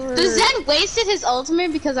Zen wasted his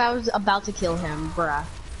ultimate because I was about to kill him, bruh.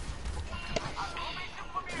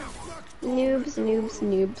 Noobs, noobs,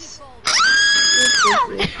 noobs.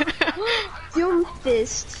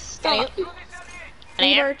 Doomfist, stop.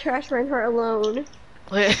 Leave our trash Reinhardt alone.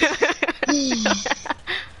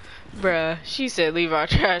 Bruh, she said leave our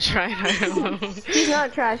trash Reinhardt alone. He's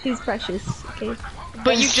not trash, he's precious, okay?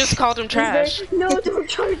 But you just called him trash. No, don't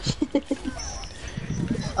charge it.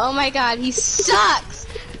 Oh my god, he sucks!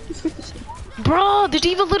 Bro, the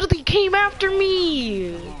diva literally came after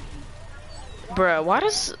me. Bruh, why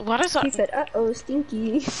does He said, "Uh-oh,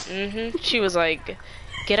 stinky." She was like,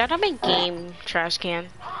 get out of my game, trash can.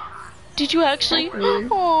 Did you actually?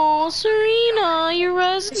 Oh, Sarina, you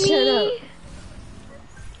rezzed me. Shut up.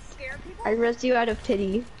 I rezzed you out of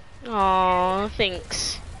pity. Aw,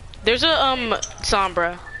 thanks. There's a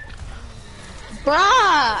Sombra. Bruh,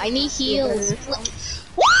 I need heals.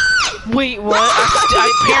 Wait, what?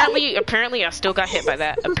 Apparently I still got hit by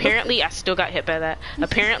that. Apparently I still got hit by that.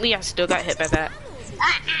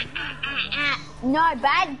 No,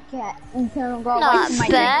 bad cat. Internal girl. Not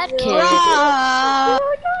bad kid. Bruh.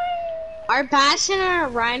 Our Bastion and our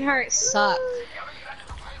Reinhardt suck.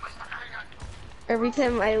 Every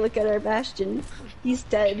time I look at our Bastion, he's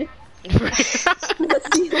dead.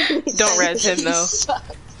 Don't res him though.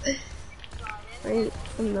 I'm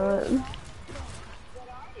not.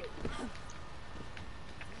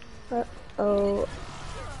 Uh-oh.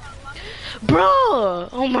 Bro!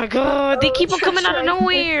 Oh my god, they keep on coming out of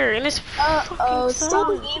nowhere, and it's Uh-oh,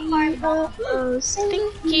 stinky,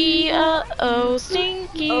 uh-oh,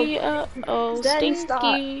 stinky, uh-oh,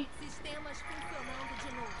 stinky.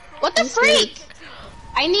 What the freak?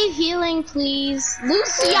 I need healing, please.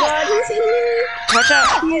 Lucia! Watch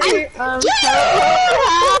out!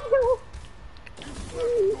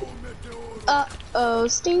 Uh-oh,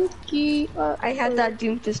 stinky. I had that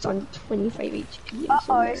Doom Fist on 25 HP.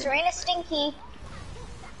 Uh-oh, Sarina stinky.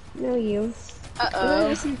 No, you.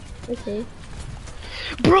 Uh-oh. Okay.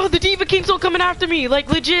 Bro, the diva keeps on coming after me, like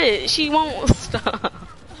legit. She won't stop.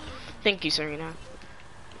 Thank you, Sarina.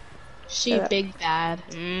 She big bad.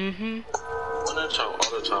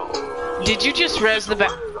 Did you just res the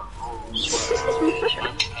back?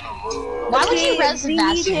 Why would you res the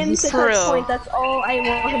need him to For touch real. point. That's all I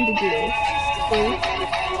want him to do.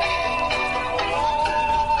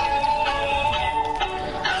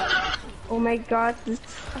 Oh my god,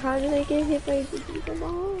 how did I get hit by the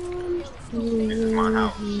bombs?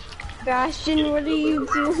 Bastion, what are you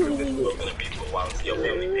doing?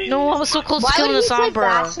 No, I was so close to killing the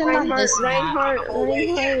Sombra. Reinhardt.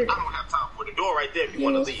 The door right there if you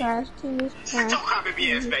want to leave. Don't have it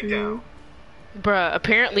be back down. Bruh,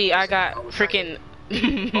 apparently I got freaking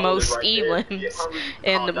most E-limbs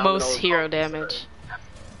and the most hero damage.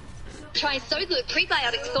 Try So Good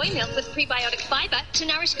prebiotic soy milk with prebiotic fiber to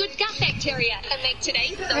nourish good gut bacteria and make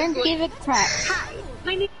today so And good. give it crack. Hi,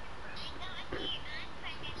 my name.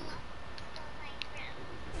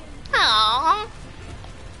 Aww.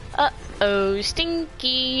 Uh-oh,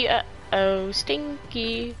 stinky. Uh-oh,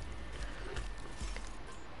 stinky.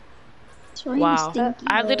 Wow.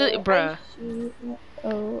 I literally, bruh.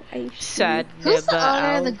 Sad Who's the nibba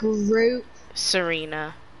owner of the out. group?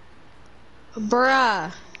 Serena.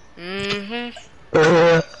 Bruh.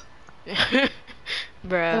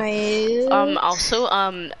 Bruh. Also,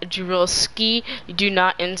 Jurowski, do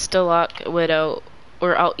not insta-lock Widow,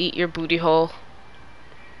 or I'll eat your booty hole.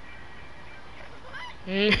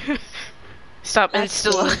 Stop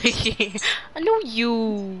insta-locking. I know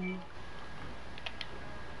you.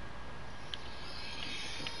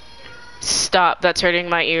 Stop, that's hurting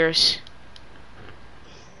my ears.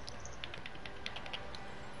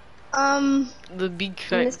 The big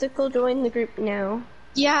Mystical, join the group now.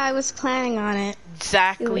 Yeah, I was planning on it.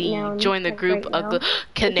 Exactly. now, Join the like group right of now. the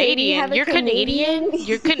Canadian. Okay, You're Canadian?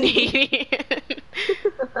 You're Canadian.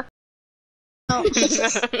 What?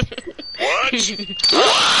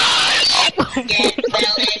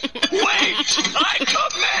 Wait! I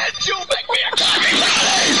command you make me a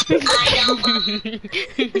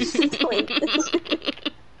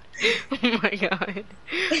Oh my god.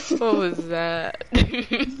 What was that?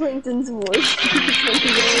 Plankton's voice.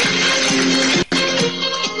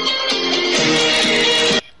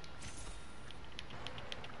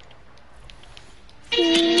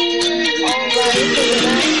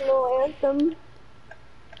 National anthem.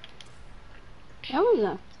 That was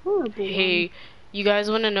a horrible Hey, you guys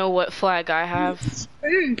want to know what flag I have?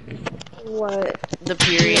 What? The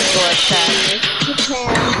period blood tag.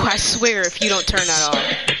 I swear if you don't turn that off.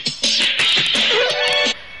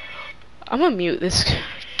 I'm gonna mute this.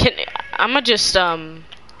 I'ma just I'ma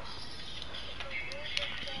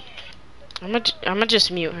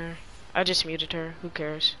just mute her. I just muted her. Who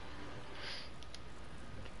cares?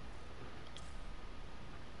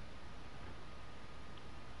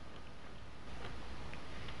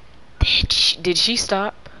 Did she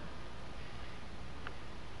stop?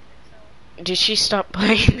 Did she stop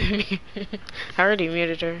playing? I already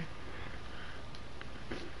muted her.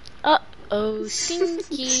 Uh-oh,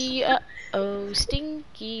 stinky. Uh-oh,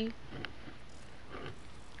 stinky.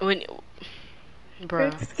 When, bruh.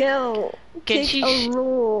 Quick skill. Can Kick a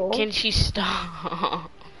rule. Can she stop?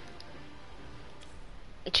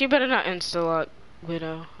 She better not insta-lock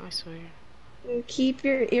Widow, I swear. Keep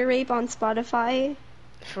your ear rape on Spotify.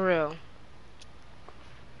 For real.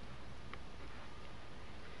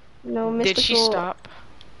 No mystical. Did she stop?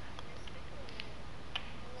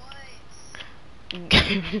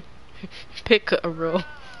 Pick a rule.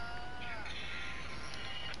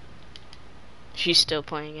 She's still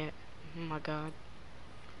playing it. Oh my god.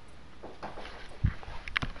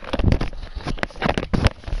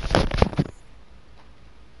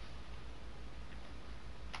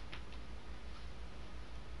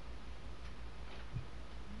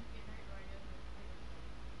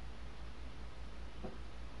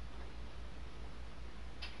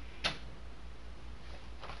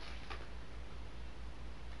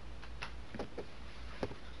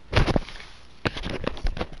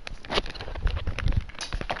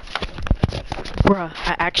 Bruh,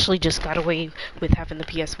 I actually just got away with having the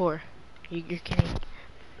PS4. You're kidding.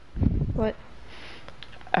 What?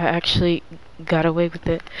 I actually got away with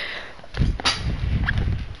it.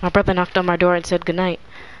 My brother knocked on my door and said goodnight.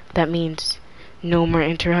 That means no more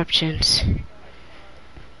interruptions.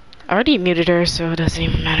 I already muted her, so it doesn't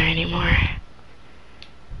even matter anymore.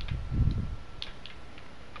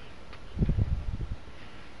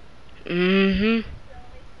 Mm-hmm.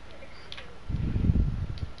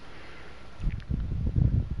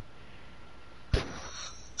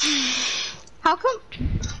 How come?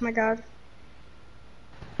 Oh my god.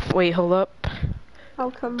 Wait, hold up. How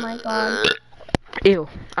come? My god. Ew,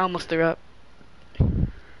 I almost threw up.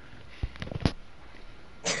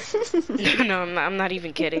 No, I'm not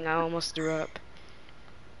even kidding. I almost threw up.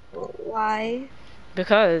 Why?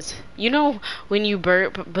 Because, you know when you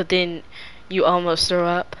burp, but then you almost throw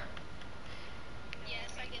up?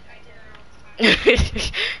 Yes, I did it all the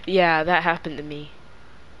time. Yeah, that happened to me.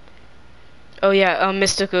 Oh yeah,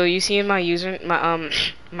 Mystical, you see my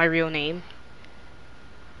my real name?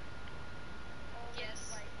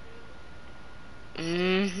 Yes.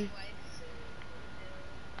 Mm-hmm.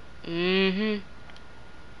 Mm-hmm.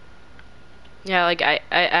 Yeah, like I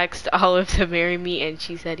asked Olive to marry me and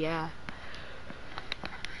she said yeah.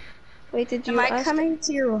 Wait, did you Am I coming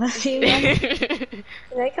to your wedding? Did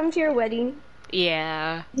I come to your wedding?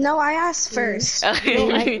 Yeah. No, I asked first.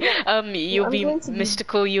 You'll I'm be going to be-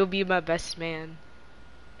 Mystical, you'll be my best man.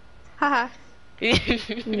 Haha.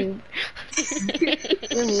 No.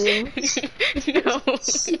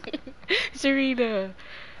 Sarina.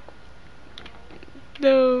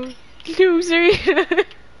 No. No, Sarina.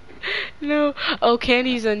 No. Oh,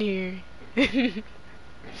 Candy's on here.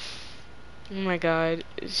 Oh my god.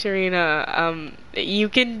 Sarina, you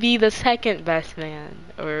can be the second best man.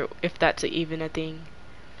 Or if that's even a thing.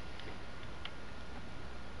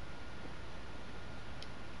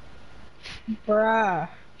 Bruh.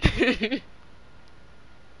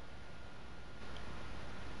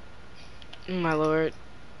 Oh my lord.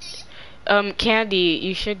 Candy,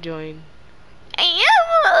 you should join.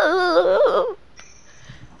 Oh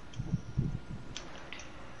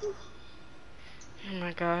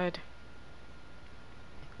my god.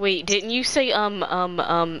 Wait, didn't you say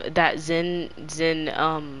that Zen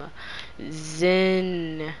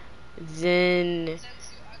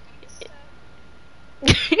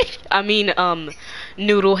I mean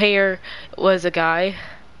Noodle Hair was a guy?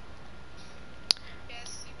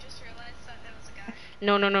 Yes, you just realized that it was a guy.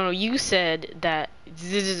 No, you said that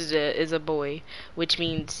is a boy, which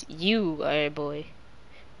means you are a boy.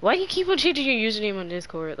 Why do you keep on changing your username on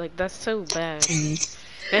Discord? Like, that's so bad.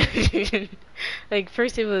 Like,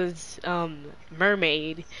 first it was,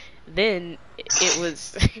 mermaid, then it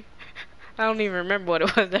was, I don't even remember what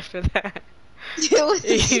it was after that. It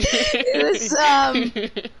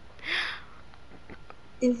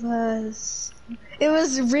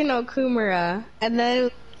was Reno Kumara, and then it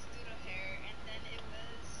was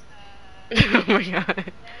Oh my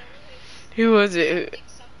god. Who was it?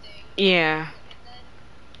 Yeah.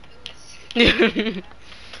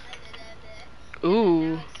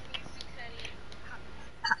 Ooh.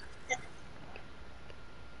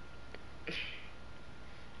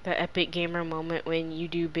 The epic gamer moment when you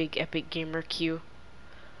do big epic gamer Q.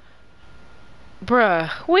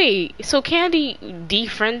 Bruh, wait, so Candy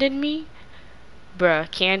defriended me? Bruh,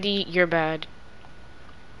 Candy, you're bad.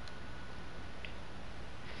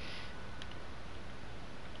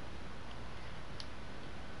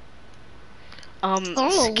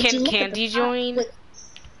 Can Candy join?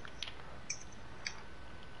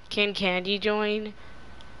 Can Candy join?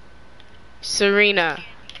 Sarina.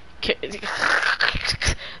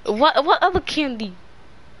 What other Candy?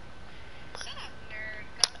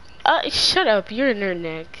 Shut up. You're a nerd,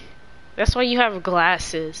 Nick. That's why you have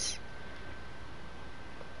glasses.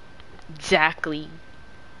 Exactly.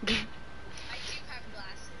 I do have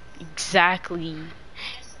glasses. Exactly.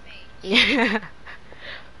 Yes, mate.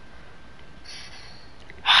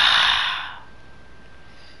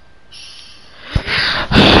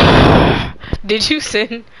 Did you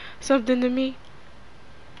send something to me?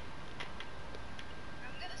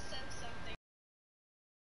 I'm gonna send something.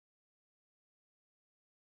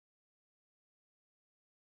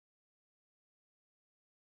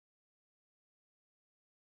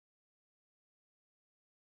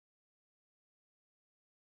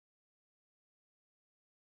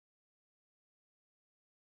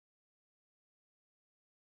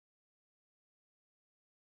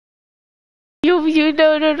 No.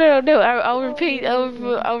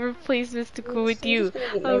 I'll replace Mystical with you.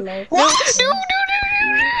 No.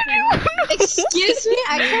 Excuse me?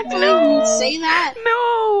 I can't believe you say that.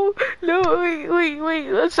 No, wait.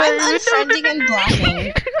 I'm sorry. I'm unfriending and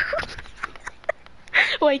blocking.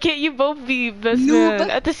 Why can't you both be best man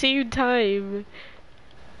at the same time?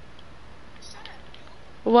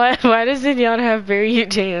 Why does Inyan have very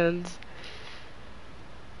huge hands?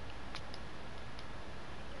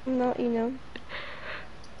 No, you know.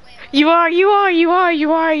 You are. Sarina, you are.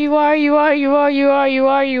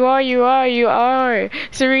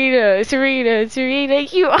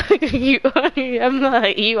 I'm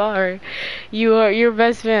not. You are. Your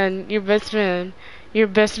best man. Your best man.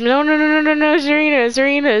 No, Sarina. No, Sarina,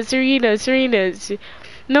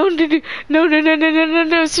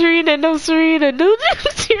 no, Sarina, no, Sarina,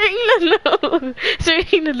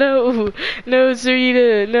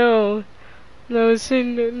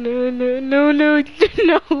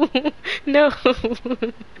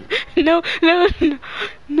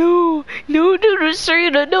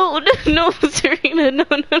 no.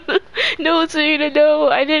 No, Sarina, no,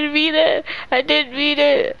 I didn't mean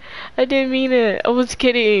it. I was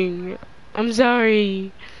kidding. I'm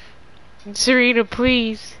sorry. Sarina,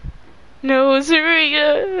 please. No,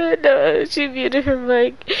 Sarina. No, she muted her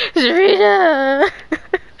mic. Sarina.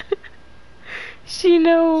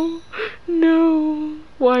 No.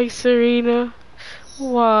 Why, Sarina?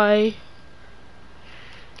 Why?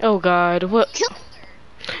 Oh God, what?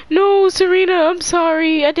 No, Sarina, I'm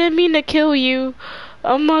sorry. I didn't mean to kill you.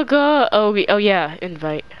 Oh my God. Oh yeah,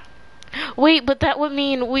 invite. Wait, but that would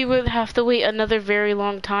mean we would have to wait another very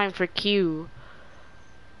long time for Q.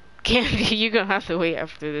 Candy, you're gonna have to wait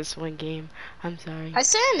after this one game. I'm sorry. I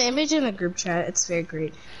sent an image in the group chat. It's very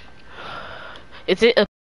great. Is it a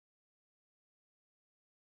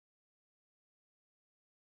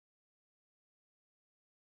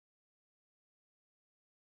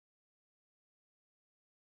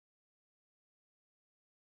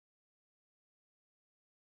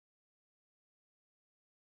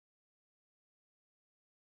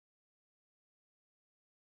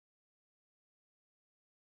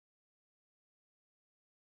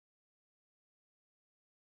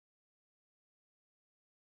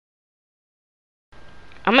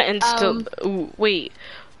I'm gonna install. Wait,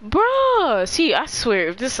 bruh. See, I swear,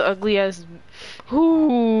 if this ugly ass,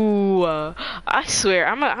 I swear,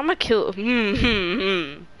 I'm a kill.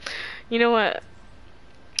 You know what?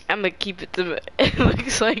 I'm gonna keep it to. It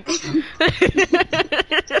looks like.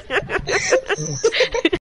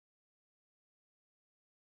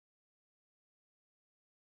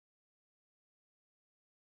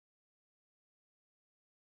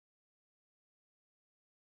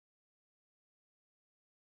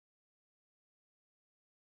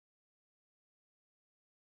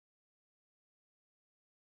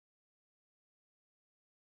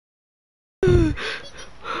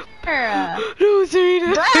 No,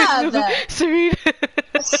 Sarina. No, Sarina.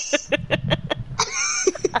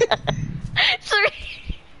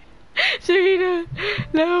 Sarina.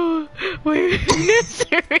 No. Wait.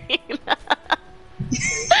 Sarina.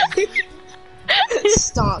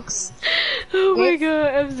 Stonks. Oh my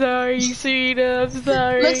God. I'm sorry, Sarina. I'm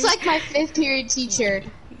sorry. Looks like my 5th period teacher.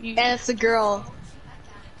 And it's a girl.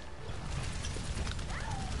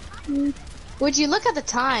 Would you look at the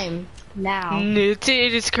time? Now. It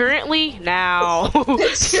is currently now.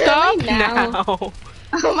 Stop now.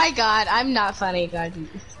 Oh my God, I'm not funny, God.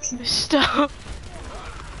 Stop.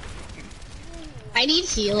 I need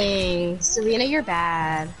healing. Sarina, you're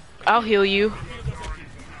bad. I'll heal you.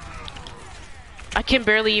 I can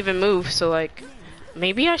barely even move, so like,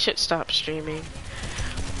 maybe I should stop streaming.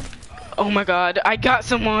 Oh my God, I got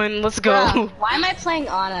someone. Let's go. Bruh, why am I playing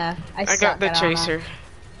Ana? I got the Tracer.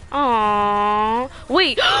 Aww.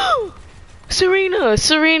 Wait. Sarina,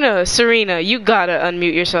 you gotta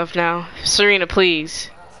unmute yourself now. Sarina, please.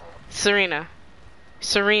 Sarina.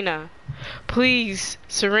 Sarina. Please,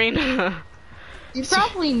 Sarina. You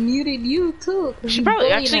probably muted you too. She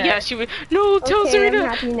probably actually, yeah, she would. No, tell Okay, Sarina. I'm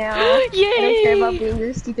happy now. Yay! I don't care about being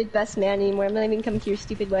your stupid best man anymore. I'm not even coming to your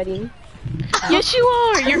stupid wedding. Yes, you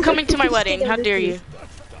are. You're coming to my wedding. How dare you?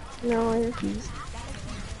 No, I refuse.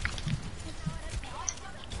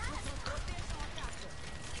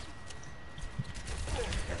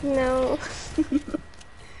 No.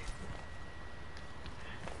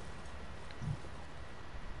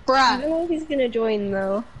 Bruh. I don't know if he's gonna join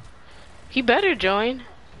though. He better join.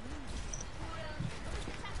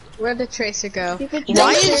 Where'd the tracer go?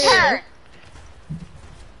 Why is her?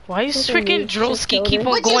 Why is freaking Drolski keep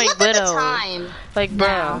on going widow? Like,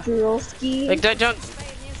 bruh. Drolski. Like that junk.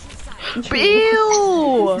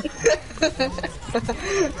 Ew!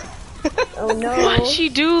 Oh no. Why'd she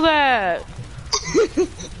do that?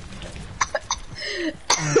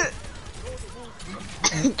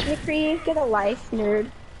 McCree, get a life, nerd.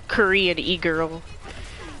 Korean e-girl.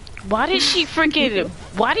 Why did she freaking?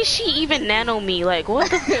 Why did she even nano me? Like,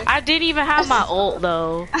 what the? I didn't even have my ult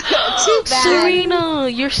though. Too bad.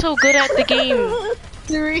 Sarina, you're so good at the game.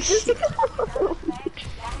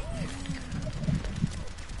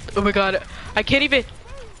 Oh my god, I can't even.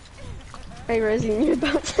 Hey, Rosie, you're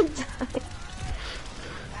about to die.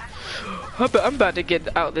 I'm about to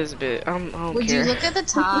get out this bit. I don't Would care. you look at the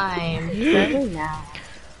time? Seven now.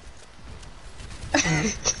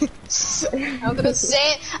 I'm gonna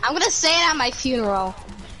say it at my funeral.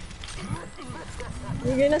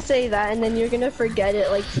 You're gonna say that and then you're gonna forget it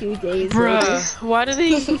like 2 days later. Bruh, why do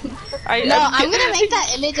they? I'm gonna make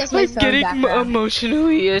that image as my I'm phone getting background.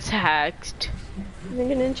 emotionally attacked. I'm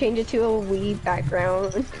gonna change it to a Wii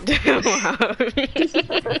background.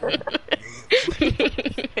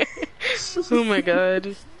 Oh my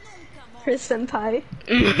god. Chris senpai.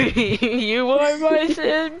 You are my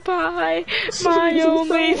senpai, my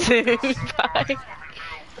only senpai.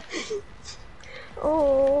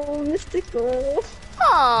 Oh, mystical.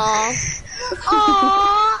 Aww.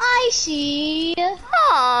 Aww, Aishi.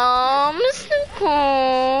 Aww,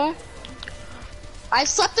 mystical. I've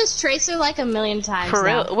slept this tracer like a million times. For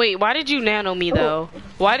now. real? Wait, why did you nano me though?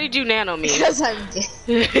 Why did you nano me? Because I'm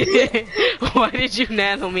dead. Why did you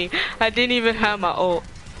nano me? I didn't even have my ult.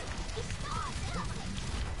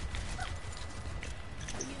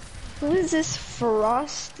 Who is this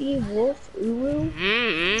Frosty Wolf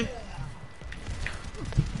Uru?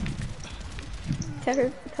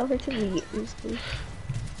 Tell her to leave.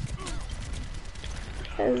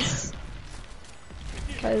 Cause.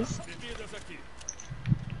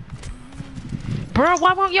 Bro,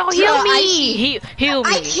 why won't y'all heal me? Heal me.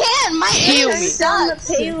 I can't. My heal aim me. It's on the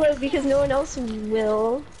sucks. payload because no one else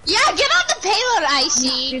will. Yeah, get on the payload,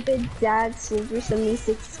 Aishi. Stupid dad Silver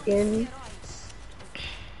 76 skin.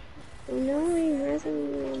 No, he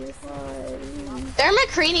hasn't. Oh my god. Their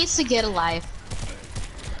McCree needs to get a life.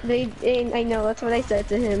 I know, that's what I said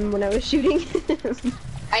to him when I was shooting him.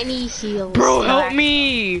 I need heals. Bro, help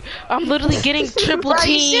me! I'm literally getting triple Bro,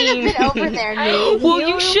 you teamed. should have been over there, dude. Well,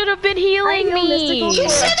 you should have been healing me. You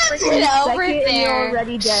should have been over You're there.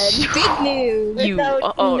 already dead. Big news. You Without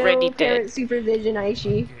are already no dead. parent supervision,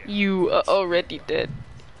 Aishi. You are already dead.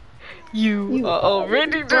 You are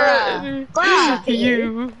already Bruh. dead. Bruh.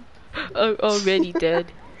 You are already dead.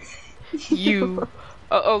 You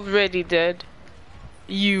are already dead.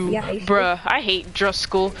 You, Yeah, bruh, I hate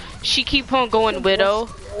Driscoll. She keep on going widow.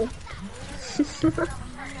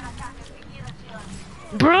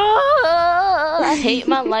 Bruh, I hate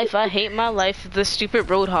my life. I hate my life. The stupid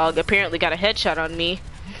roadhog apparently got a headshot on me.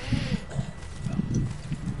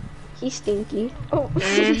 He's stinky. Oh,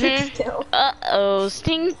 still. Uh-oh,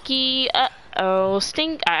 stinky. Uh-oh,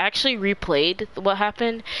 stink. I actually replayed what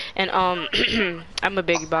happened, and I'm a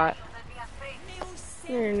big bot.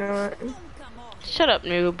 You're not. Shut up,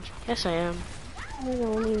 noob. Yes, I am. You're the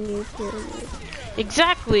only noob here.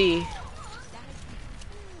 Exactly.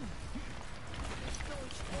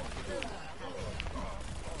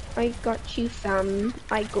 I got you, fam.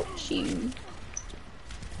 I got you.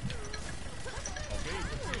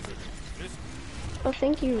 Oh,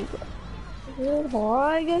 thank you.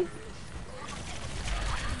 Roadhog.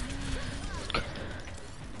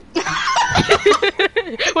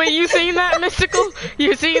 Wait, you seen that, Mystical?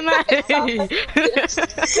 You seen that?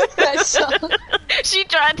 I saw. She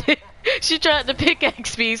tried to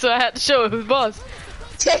pickaxe me, so I had to show her who's boss.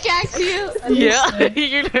 Pickaxe you? Yeah.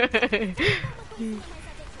 You know.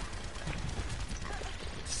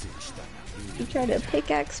 You tried to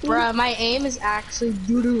pickaxe me? Bruh, my aim is actually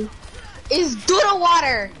doo-doo. Is doo-doo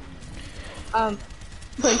water!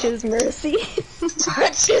 Punch's mercy.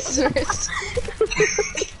 Punch's mercy.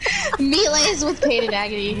 Melee Melee's with pain and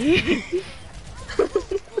agony.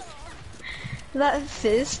 That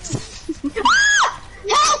fist.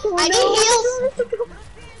 Help! I need heals!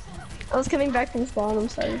 I was coming back from spawn, I'm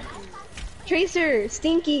sorry. Tracer,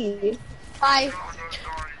 Stinky. Hi.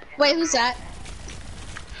 Wait, who's that?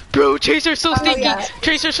 Bro, Tracer's so stinky. yeah.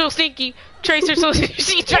 Tracer's so stinky. Tracer's so stinky.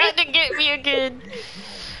 She tried to get me again.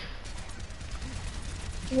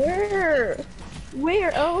 Where?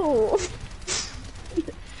 Where? Oh.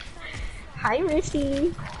 Hi,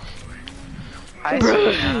 Riffy. Hi,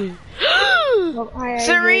 Bro. Sarina. Oh, hi,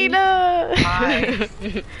 Sarina!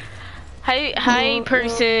 Hi. Hi,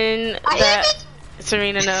 person that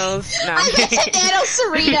Sarina knows. No. I meant to nano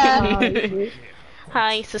Sarina.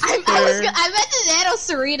 Hi, sister. I meant to nano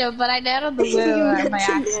Sarina, but I nanoed the widow by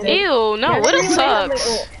accident. Ew, no, Widow sucks.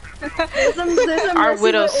 There's some Our messy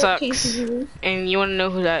Widow little sucks. cases. And you wanna know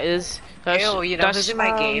who that is? Ew, you know who's in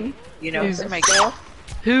my game? You know who's in my game?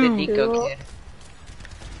 The Who? Nico kid.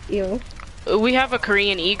 Ew. We have a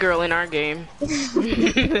Korean e-girl in our game.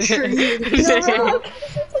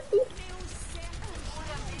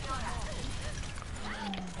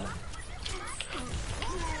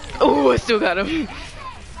 Oh, I still got him.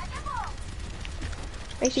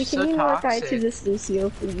 Actually, So can you walk out to toxic. this Lucio,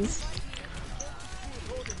 please?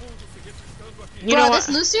 You Bro, know this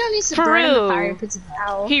what? Lucio needs to For burn in the real. fire pits of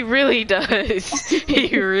hell. He really does.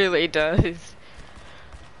 He really does.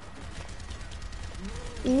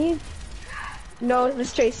 You need... No,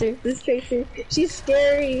 this Tracer. This Tracer. She's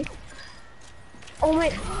scary. Oh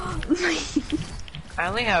my... I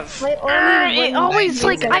only have. my only It one always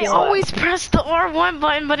like I second. always press the R1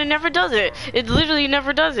 button, but it never does it. It literally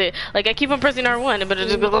never does it. Like I keep on pressing R1, but it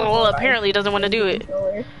just apparently doesn't want to do it.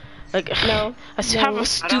 Like No. I have a I don't have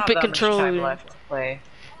stupid that much time controller. left to play.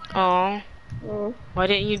 Aw, Oh. why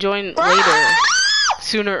didn't you join later?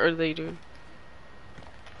 Sooner or later.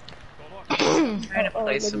 I'm trying to Oh,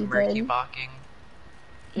 play what some you murky did. balking.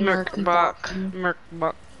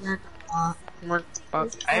 Merkbach.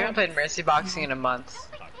 I haven't played Mercy Boxing in a month.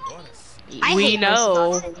 I We hate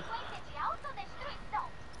know. Mercy boxing.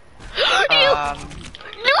 I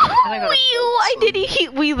gotta I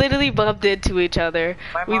didn't. We literally bumped into each other.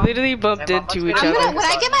 My We mom- literally bumped my mom into must each be- I'm other. gonna, when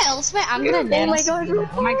I get my ultimate, I'm gonna nano my God. Sarina.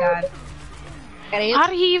 Oh my god. How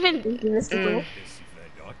did he even?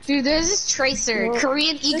 Dude, there's this Tracer, Well,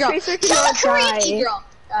 Korean the e-girl. Tracer Kill cannot the Korean die. e-girl.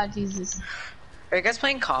 Oh, Jesus. Are you guys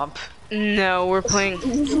playing comp? No, we're playing.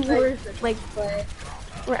 we're like...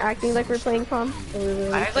 We're acting like we're playing comp.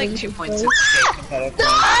 I have like 2.6k competitive No!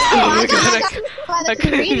 Oh my god, By the I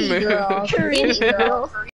couldn't Korean move. e-girl. Korean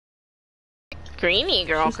e-girl. Greeny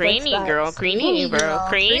girl, greeny that. girl, greeny Greeny girl, girl,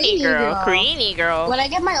 greeny greeny girl, girl. greeny girl. When I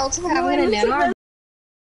get my ultimate, I'm gonna nano her.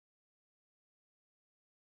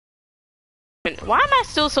 Why am I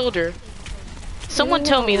still soldier? Someone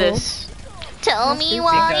tell me this. Tell me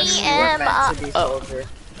why Because you were meant to be Oh. soldier.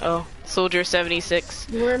 Oh, soldier 76.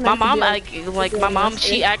 You were meant My to mom, be like a my mom, master.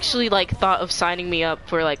 she actually like thought of signing me up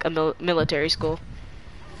for like a military school.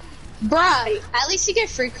 Bruh, at least you get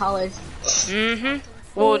free college. Mm-hmm.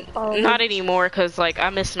 Well, not anymore, cause like I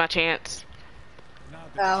missed my chance.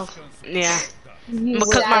 Oh. Yeah,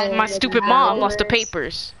 because my stupid mom lost the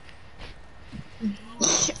papers.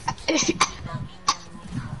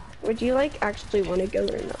 Would you like actually want to go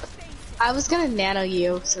or not? I was gonna nano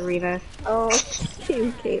you, Sarina. Oh,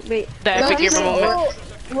 okay, wait. The epic Don't gamer even- moment.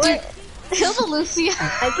 What? Kill the Lucia.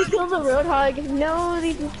 I could kill the Roadhog. No,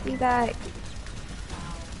 they didn't do that.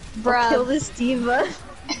 Kill Bruh. this diva.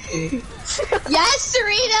 Yes,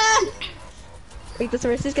 Sarina! Wait, this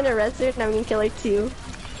Mercy's gonna res her and I'm gonna kill her too.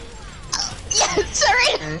 Yes,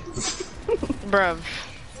 Sarina! Bruv,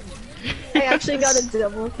 I actually got a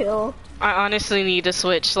double kill. I honestly need to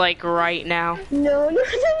switch like right now. No,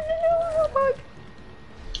 Roadhog.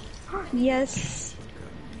 Yes.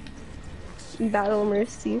 Battle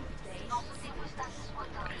Mercy.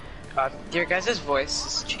 God, your guys' voice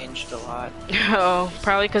has changed a lot. Oh,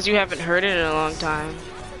 probably because you haven't heard it in a long time.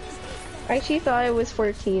 I actually thought it was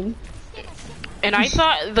 14. And I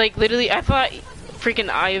thought, like, literally, I thought freaking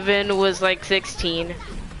Ivan was like 16.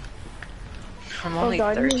 I'm Oh only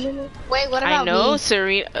god, 13. Wait, what about I know, me?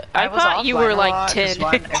 Serena. I was thought you offline were a like lot, 'cause 10.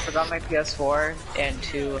 One, I forgot my PS4, and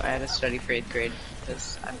 2, I had to study for 8th grade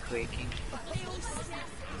because I'm quaking.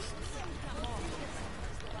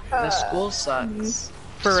 The school sucks.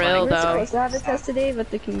 For real, We're though. supposed to have a test today, but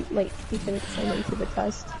they can we couldn't sign into the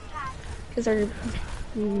test because our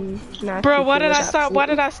math Bro, why teacher did was I stop? Why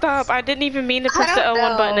did I stop? I didn't even mean to press the don't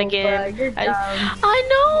L1 button know, again. but you're dumb. I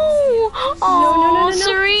know! Oh,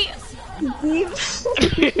 Serena!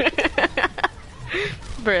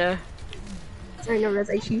 Bruh. Sorry, no, that's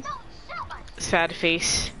actually. Sad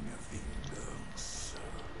face.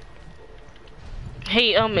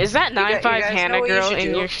 Hey, is that You guys 9-5 know Hannah what you girl should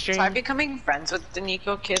in do? your stream? Try becoming friends with the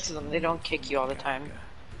Nico kids, and then they don't kick you all the time.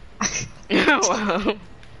 Wow.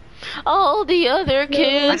 All the other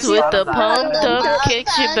kids just with thought the of that. pumped up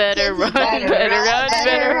kicks, you better run, better run,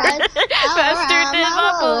 better run, faster than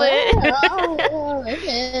my bullet.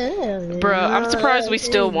 Bro, I'm surprised we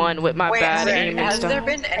still won with my bad aim and has stuff. there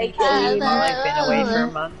been any game like been away for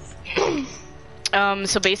a month?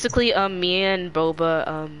 So basically, me and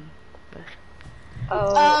Boba,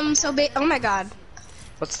 oh my god.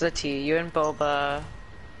 What's the T? You and Boba.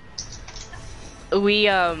 we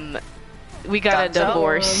got a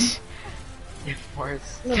divorce.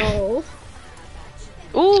 Divorce. No.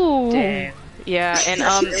 Ooh. Damn. Yeah, and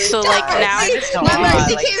so like now.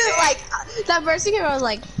 That mercy came. I was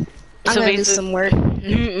like, I'm So gonna do basically, some work.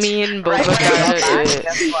 me and Boba Right when I got back, got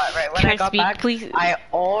guess what? Right when Can I I got speak, back, please? I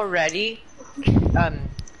already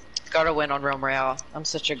got a win on Realm Royale. I'm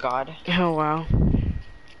such a god. Oh wow.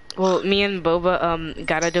 Well, me and Boba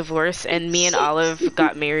got a divorce, and me and Olive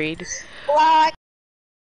got married. What?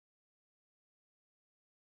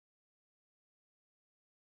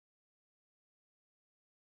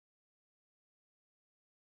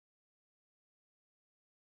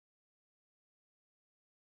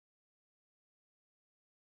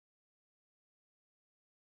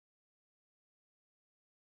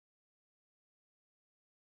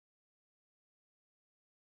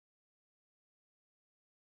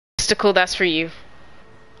 Mystical, that's for you.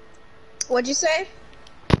 What'd you say?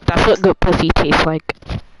 That's what good pussy tastes like.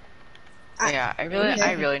 Yeah, I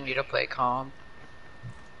really need to play calm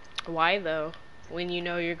Why though? When you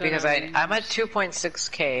know you're gonna. because I'm at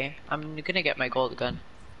 2.6k. I'm gonna get my gold gun.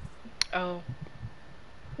 Oh.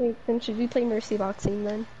 Wait, then should we play Mercy Boxing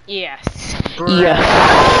then? Yes. Yeah.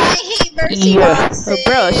 I hate Mercy Boxing.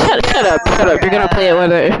 Bro, shut up. You're gonna play it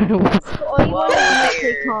whether.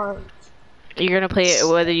 You're gonna play it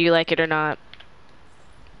whether you like it or not.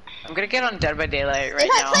 I'm gonna get on Dead by Daylight right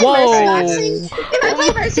now. Whoa! If I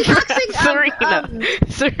play Mercy Boxing,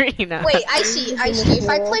 Serena. Wait, I see. If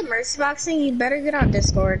I play Mercy Boxing, you better get on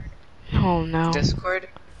Discord. Oh no. Discord?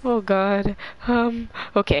 Oh god.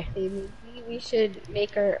 Okay. Maybe we should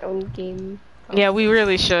make our own game. Yeah, we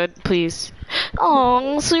really should, please.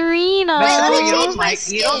 Oh, Serena. Wait,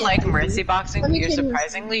 you don't like Mercy Boxing, but you're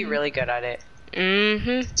surprisingly really good at it.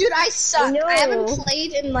 Mm-hmm. Dude, I suck. I haven't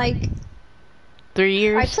played in like 3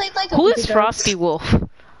 years. I played like a Who week is ago. Frosty Wolf?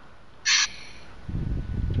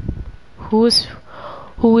 Who is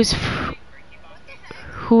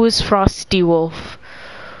Frosty Wolf?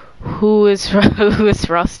 Who is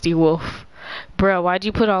Frosty Wolf? Bro, why'd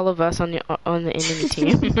you put all of us on the enemy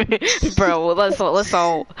team? Bro, let's all.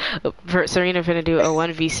 Sarina finna do a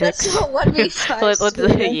 1v6. Let's do a 1v5. let's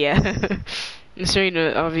yeah.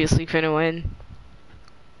 Sarina obviously finna win.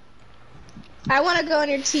 I want to go on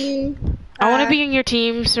your team. I want to be in your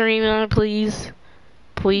team, Serena, please.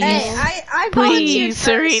 Please. Hey, I please, volunteered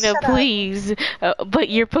Serena, first. please. But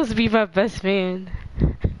you're supposed to be my best man.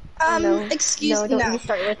 Excuse me. Don't you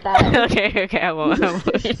start with that. okay, I won't.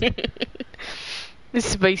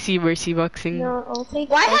 Spicy Mercy Boxing. No, I'll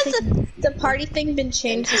take. Why has the party thing been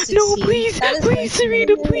changed to 16? No, please, please,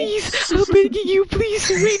 Serena, please. I'm begging you, please,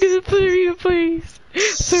 Serena, please.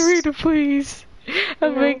 Serena, please.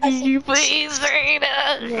 I'm begging you, please, Serena.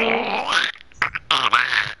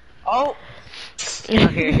 Oh.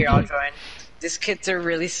 Okay, here, I'll join. These kids are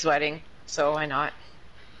really sweating, so why not?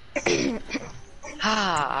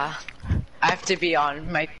 I have to be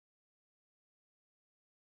on my...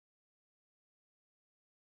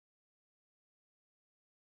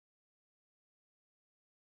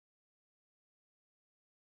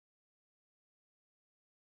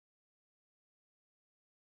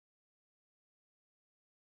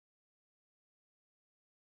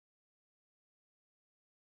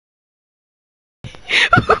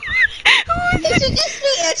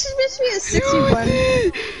 It should just be a 61.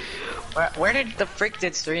 Where did the frick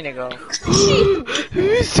did Sarina go?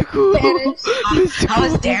 Mystical.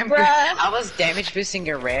 I was damage boosting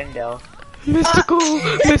your rando. Mystical,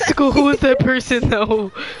 who is that person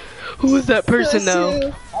though? Who is that person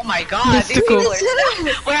though? Oh my god, Mystical. these people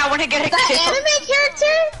are... Wait, I wanna get a That kill. anime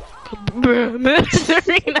character? Bruh,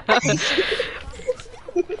 Serena.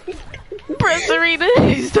 Bruh, Serena,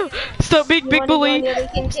 stop being big bully.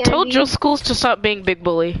 Tell your schools to stop being big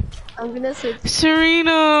bully. I'm gonna switch.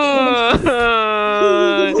 Serena. Oh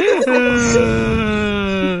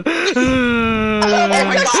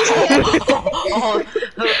my god.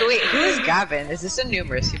 Wait, who is Gavin? Is this a new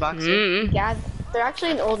Mercy Boxer? Yeah, they're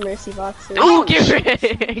actually an old Mercy Boxer. Oh, get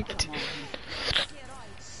wrecked.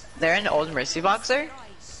 They're an old Mercy Boxer?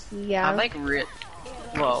 Yeah. I'm like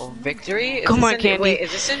Whoa, victory? Come on, Candy. Wait,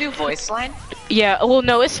 is this a new voice line? Yeah, well,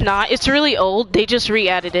 no, it's not. It's really old. They just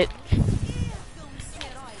re-added it.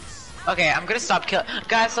 Okay, I'm gonna stop killing.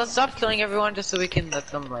 Guys, let's stop killing everyone just so we can let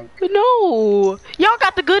them, like... No! Y'all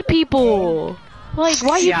got the good people! Like,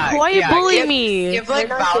 why you bullying me? Give, like,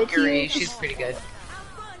 Valkyrie. She's pretty good.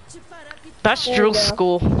 That's Drill's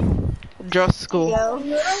school. Drill's school.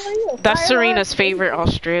 That's Sarina's favorite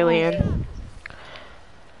Australian.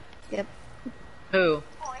 Yep. Who?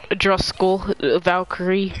 Drill's school.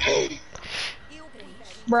 Valkyrie.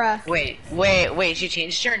 Bruh. Wait, she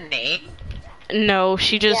changed her name? No,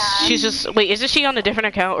 she's just, wait, isn't she on a different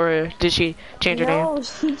account, or did she change her name? No,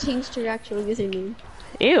 she changed her actual username.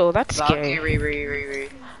 Ew, that's scary. Valkyrie.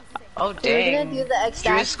 Oh, We're dang. gonna do the X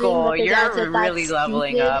Drew School, you're really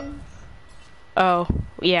leveling up. Oh,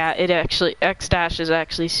 yeah, X-Dash is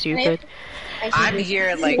actually stupid. I'm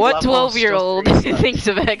here, like, what 12-year-old thinks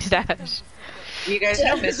of X-Dash? You guys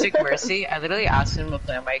know Mystic Mercy? I literally asked him to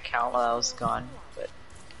play on my account while I was gone. But...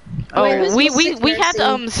 Oh, we had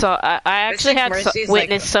so I actually had witnessed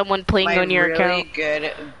like someone playing on your really account.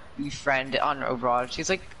 Good friend on Overwatch. She's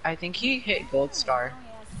like, I think he hit Gold Star.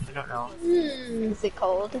 I don't know. Is it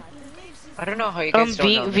cold? I don't know how you guys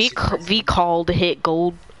don't know. V called hit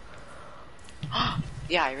gold.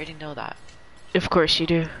 Yeah, I already know that. Of course you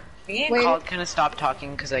do. Me and Called kind of stopped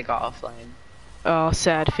talking because I got offline. Oh,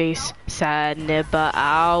 sad face. Sad nibba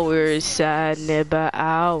hours. Sad nibba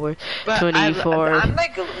hours. But 24. I'm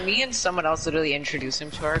like, me and someone else literally introduced him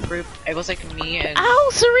to our group. It was like me and... Ow,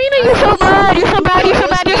 Sarina, you're so bad. You're so bad. You're so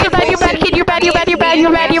bad. You're so bad. You're bad, kid. You're bad. You're bad. You're bad.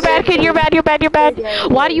 You're bad. You're bad, kid. You're bad. You're bad. You're bad.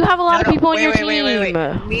 Why do you have a lot of people on your team? Wait.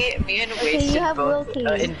 Me and Wasted both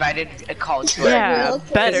invited a call to our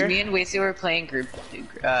group. Better. Me and Wasted were playing group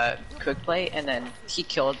quick play, and then he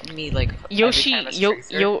killed me like Yoshi take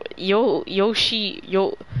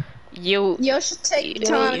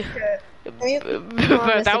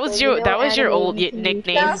that was your old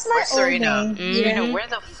nickname. That was my Sarina. old name. Sarina, where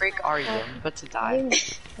the frick are you? I'm about to die.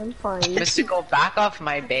 I'm fine. Mystical, back off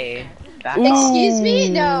my bay. Excuse me?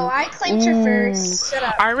 No, I claimed her first. Shut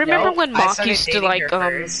up. I remember when Mock started used to dating like her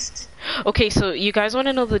first. Okay, so you guys want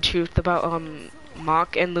to know the truth about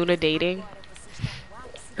Mock and Luna dating?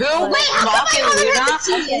 Who? Wait, Mock and Luna?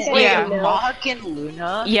 Wait, Yeah. Mock and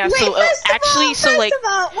Luna? Yeah, Wait, so actually, so like,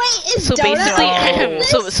 so basically, okay, I'm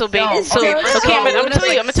gonna tell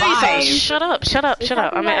you something. Shut up.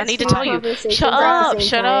 I need to tell you. Shut up.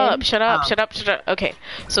 Okay,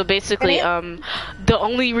 so basically, the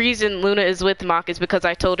only reason Luna is with Mock is because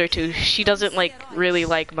I told her to. She doesn't like really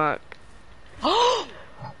like Mock.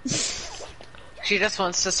 She just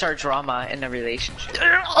wants to start drama in a relationship.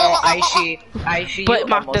 Aishi. But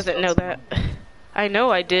Mock doesn't know that. I know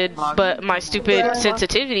I did, but my stupid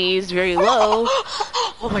sensitivity is very low.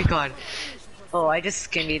 Oh my god. Oh, I just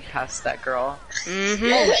skimmed past that girl. Mm-hmm.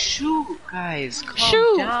 Oh, shoot, guys.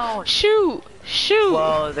 Calm down. Shoot.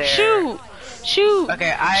 Whoa, there. Shoot.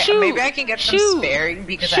 Okay, maybe I can get some sparing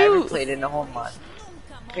because I haven't played in a whole month.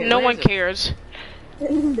 Okay, no one cares. I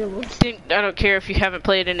don't care if you haven't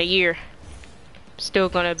played in a year. Still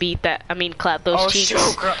gonna beat that. I mean, clap those cheeks.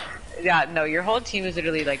 Shoot, girl. Yeah, no, your whole team is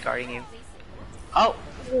literally like guarding you. Oh.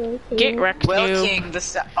 Get wrecked, Will King,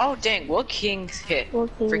 oh dang, Will King's hit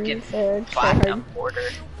freaking platinum order.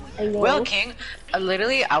 Will King,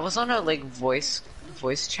 literally, I was on a like voice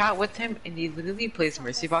chat with him, and he literally plays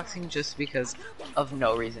Mercy Boxing just because of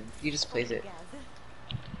no reason. He just plays it.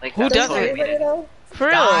 Like who does it? For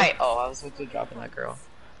real? Oh, I was about to drop on that girl.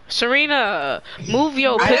 Sarina, move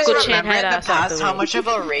your pickle chin head ass out the way. How much of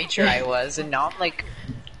a rager I was, and now I'm like.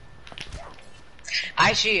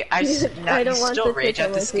 I don't want still rage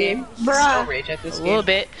at this game. Still rage at this game. A little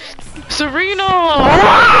bit. Sarina!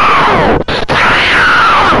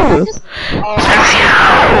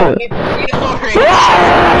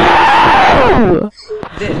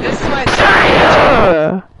 This is why it's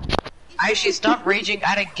Aishi, stop raging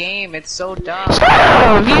at a game. It's so dumb.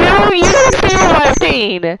 You don't feel my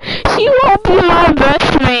pain. He won't be my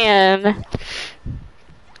best man.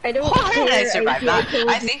 I don't How did I survive that?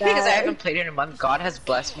 I think bad. because I haven't played in a month, God has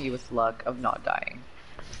blessed me with luck of not dying.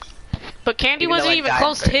 But Candy wasn't even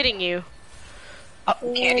close to hitting you. Oh,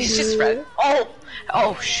 Candy's just red.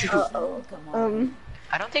 Oh, shoot.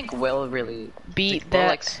 I don't think Will really beat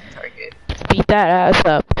that. Target. Beat that ass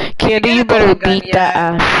up. Candy, you better beat that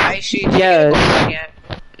ass. Yes.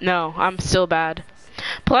 No, I'm still bad.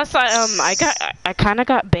 Plus, I kind of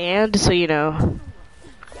got banned, so you know.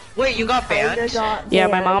 Wait, you got banned? Yeah,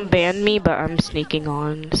 my mom banned me, but I'm sneaking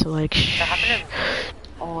on, so like.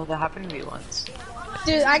 That happened to me once.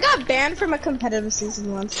 Dude, I got banned from a competitive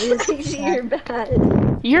season once. You're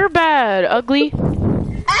bad. You're bad, ugly.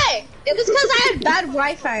 It was because I had bad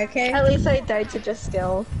Wi-Fi, okay? At least I died to just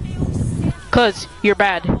skill. Cause you're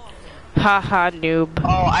bad. Haha, noob.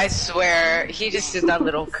 Oh, I swear, he just did that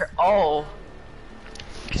little oh.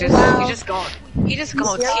 He just going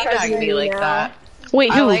teabag me like that.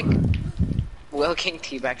 Wait, who? Will King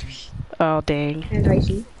teabagged me. Oh, dang. And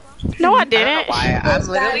Aishi. No, I I don't know didn't. why. I'm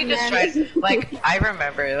literally just trying. Like, I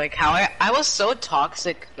remember, like, how I was so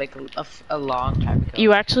toxic, like, a long time ago.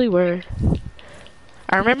 You actually were.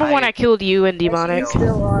 I remember when I killed you and Demonic. You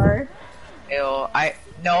still are. Ew,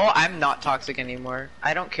 no, I'm not toxic anymore.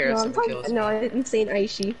 I don't care if someone kills me. No, I didn't say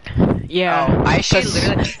Aishi. Yeah. Oh,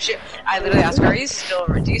 Aishi I literally asked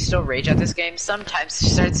her, do you still rage at this game? Sometimes she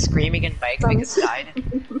starts screaming and bike because died.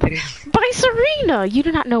 By Sarina! You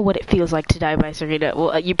do not know what it feels like to die by Sarina.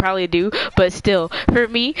 Well, you probably do, but still, for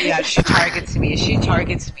me... Yeah, she targets me.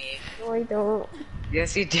 No, I don't.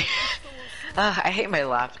 Yes, you do. I hate my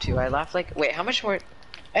laugh, too. I laugh like... Wait, how much more...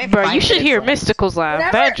 Bro, you should hear Mystical's laugh.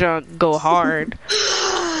 Whatever. That junk go hard.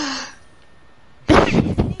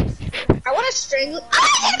 I want to strangle.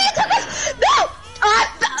 No!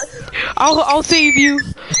 I'll save you.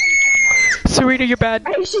 Serena, you're bad.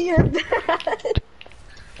 Aishi, you're bad.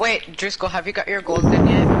 Wait, Driscoll, have you got your golden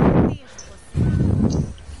yet?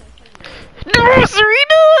 No,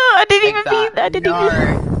 Serena! I didn't even mean that. I didn't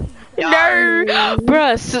even. No,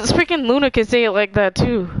 bruh, freaking Luna can say it like that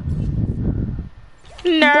too.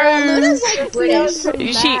 No, Bro, Luna's like British.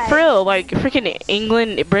 She frill like freaking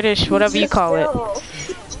England, British, whatever you call it.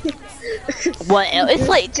 What? It's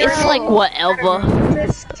like whatever.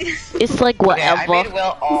 It's like whatever. Okay, I made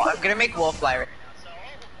Will. Oh, I'm gonna make Will fly.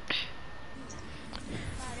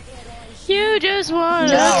 You just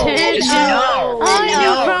want No, attention. no,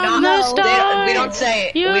 From the start. We don't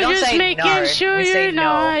say. You're we don't just say making nar. sure We say you're no.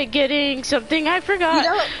 not getting something I forgot.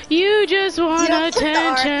 You just want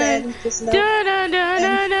attention. Da da da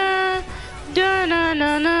da da. Da na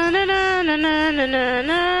na na na na na na na na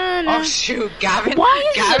na na. Oh shoot, Gavin! Why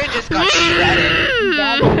is Gavin just got shredded.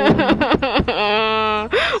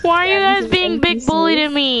 Why are you guys being big bully to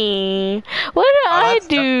me? What did I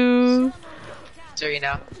do?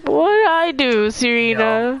 Sarina. What did I do,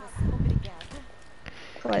 Serena?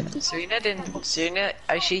 Serena didn't. Serena,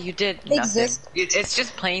 actually, you did nothing. It's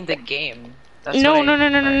just playing the game. That's No.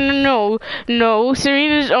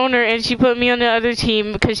 Serena's owner, and she put me on the other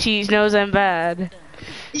team because she knows I'm bad.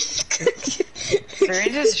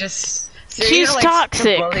 Serena's just. She's likes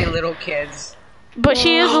toxic. To bully little kids. But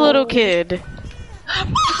she is a little kid.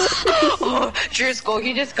 Oh, Driscoll,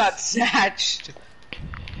 he just got snatched.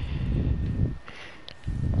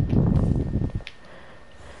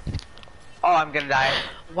 Oh, I'm gonna die.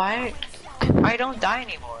 Why? I don't die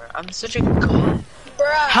anymore. I'm such a god.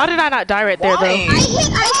 How did I not die right there, though? I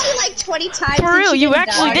hit like 20 times. For real, you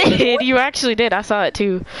actually did. You actually did. I saw it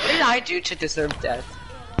too. What did I do to deserve death?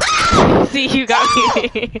 See, you got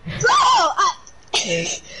me.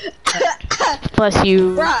 Bless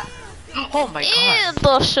you. Oh my god.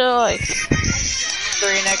 The shit.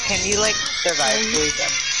 Serena, can you like survive, please?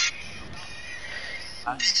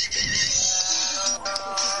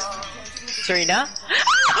 Serena?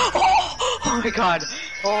 Oh my god.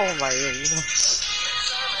 Oh my god.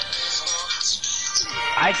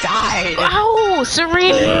 I died. Ow,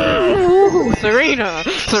 Serena. Ooh, Serena.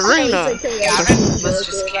 Gavin was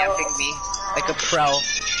just camping me like a pro.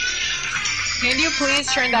 Can you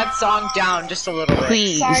please turn that song down just a little bit?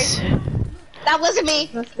 Please. Sorry. That wasn't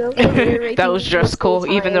me. That was just cool,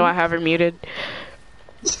 even though I have her muted.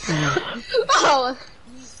 Oh.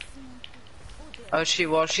 Oh, she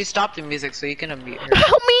stopped the music, so you can unmute her.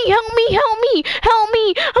 Help me!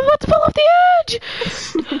 I'm about to fall off the edge!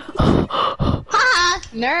 Ha!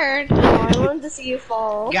 Nerd. Oh, I wanted to see you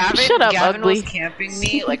fall. Shut up, Gavin ugly. was camping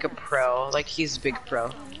me like a pro. Like, he's big pro.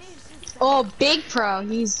 Oh, big pro.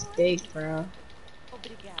 He's big pro.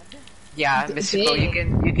 Yeah, Mystical, you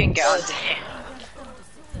can get on.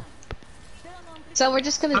 So we're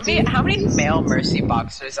just gonna How many male Mercy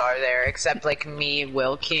boxers are there, except like me,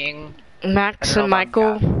 Will King, Max and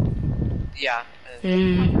Michael? Yeah.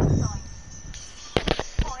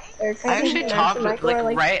 I actually talked with,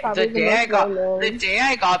 like, the day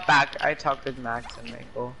I got back, I talked with Max and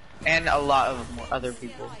Michael. And a lot of other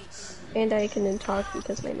people. And I couldn't talk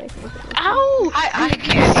because my mic was Ow! I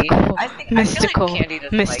Candy. I feel like Candy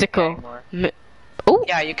doesn't Mystical. like me anymore. Oh,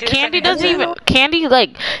 yeah, you could. Candy doesn't even. Candy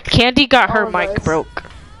got her mic broke.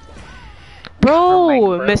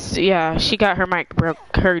 Bro, yeah, she got her mic broke.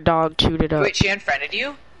 Her dog chewed it up. Wait, she unfriended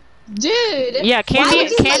you? Dude. Yeah, Candy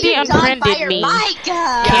unfriended me.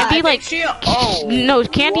 Candy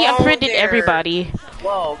Candy unfriended everybody.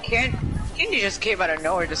 Whoa, Candy Candy just came out of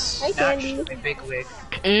nowhere to snatch my big wig.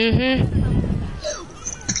 I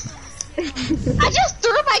just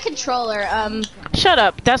threw my controller. Shut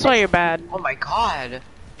up. That's why you're bad. Oh my god.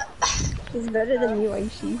 He's better than you,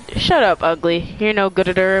 Aishi. Shut up, ugly. You're no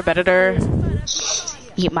gooder, better.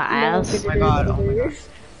 Eat my ass. Oh my god. Oh my god.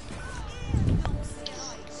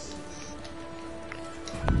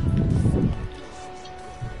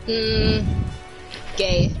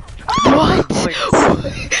 Gay. What?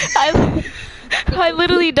 I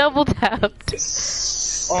literally double tapped.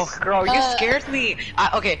 Oh, girl, you scared me.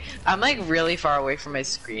 Okay, I'm like really far away from my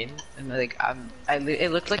screen, and like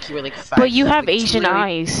it looked like you were like. But you have like, Asian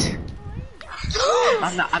eyes.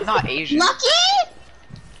 I'm not Asian. Lucky?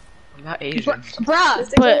 I'm not Asian. Bruh.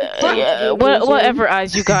 But yeah, whatever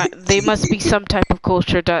eyes you got, they must be some type of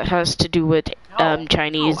culture that has to do with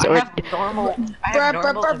Chinese or.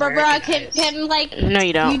 Bruh, can like. No,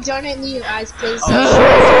 you don't. You don't need your eyes, please.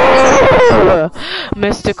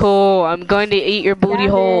 Mystical, I'm going to eat your booty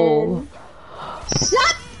hole.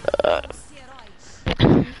 Shut.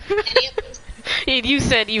 You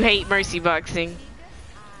said you hate mercy boxing.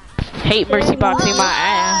 Hate mercy boxing my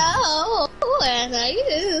ass. And I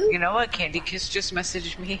do. You know what? Candy Kiss just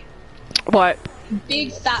messaged me. What?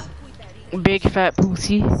 Big fat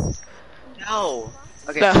pussy. No.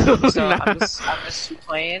 Okay. No. So No. I'm just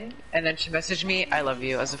playing, and then she messaged me. I love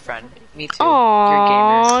you as a friend. Me too.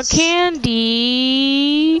 Aww,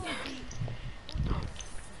 Candy.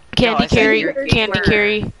 Candy Carry.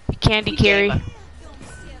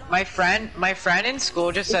 My friend in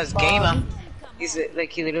school just says gamer. He's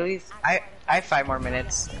like he literally. I have 5 more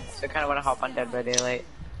minutes, so I kind of want to hop on Dead by Daylight.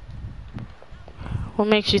 What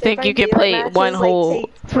makes you think you can play one whole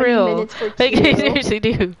thrill? Like they seriously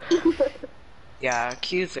do. Yeah,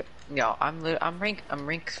 Q's. No, I'm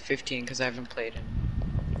rank 15 because I haven't played in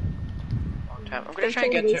a long time.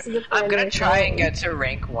 I'm gonna try and get to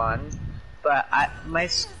rank 1, but my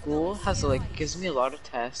school has like gives me a lot of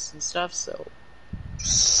tests and stuff, so.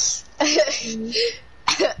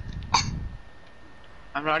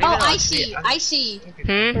 I'm not even. I see.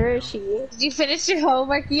 Where is she? Did you finish your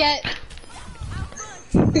homework yet?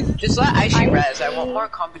 Just let Aishi res. I want more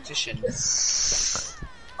competition.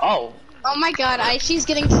 Oh. Oh my god, Aishi's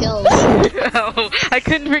getting killed. Oh, I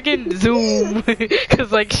couldn't freaking zoom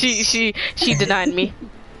because like she denied me.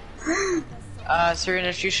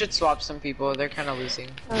 Sarina, you should swap some people. They're kind of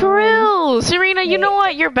losing. For real, Sarina, you know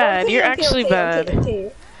what? You're bad. You're actually bad.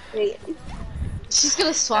 Okay. Wait. She's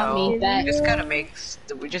gonna swap me back. We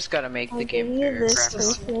just gotta make the game fair for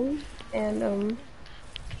everyone. And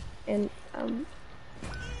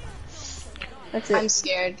that's it. I'm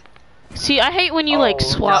scared. See, I hate when you like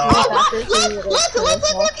swap. No. Look!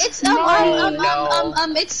 It's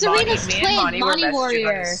it's Serena's twin, Monty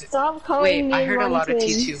Warrior. Stop calling me I heard a lot of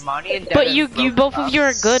twins. T2. Monty and But Devin you both of you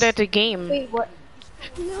are good at the game. Wait, what?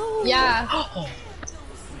 No. Yeah.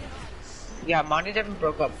 Yeah, Monty and Devin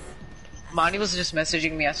broke up. Monty was just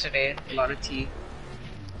messaging me yesterday. A lot of tea.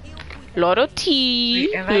 Lot of tea,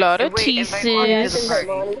 sis.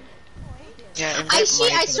 Yeah, I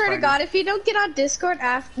swear to God, if you don't get on Discord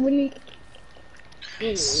after when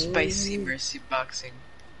you spicy mercy boxing.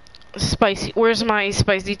 Spicy. Where's my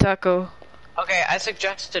spicy taco? Okay, I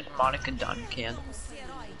suggested Monica Dunn can.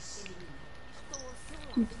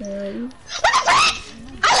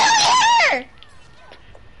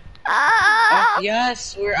 I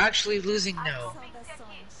Yes, we're actually losing now.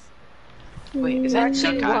 Wait, is that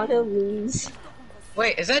Duck Adams?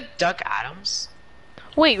 Wait, is that Duck Adams?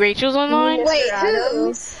 Wait, Rachel's online? Wait,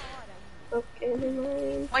 who?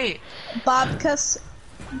 Okay, wait. Bobcus.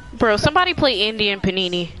 Bro, somebody play Indian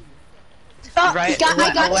Panini. Oh, right?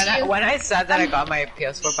 When I said that I got my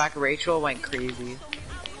PS4 back, Rachel went crazy.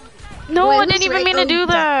 No, I didn't even mean to do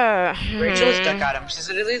that. Rachel's Duck Adams. She's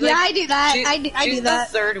literally like, yeah, I do that. She's do that.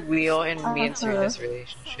 the third wheel in me and Serena's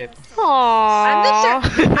relationship. Aww.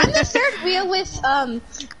 I'm the third wheel with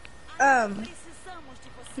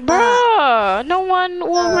Bruh, no one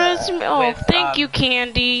will res me. Oh, thank you,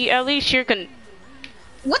 Candy. At least you're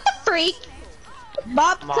What the freak?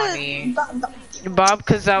 Bob Mommy. Bob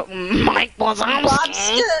Kazowski. Mike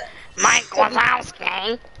Wazowski. Mike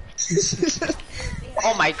Wazowski.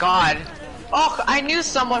 Oh my god. Oh, I knew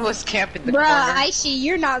someone was camping the corner. Aishi,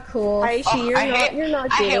 you're not cool. Aishi, you're not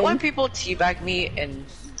I good. hate when people teabag me and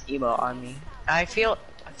emo on me. I feel.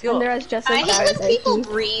 And they're just I as bad hate as when people Aishi.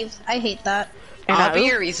 breathe. I hate that.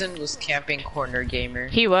 Obvious reason was camping corner gamer.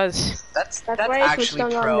 He was. That's why I switched actually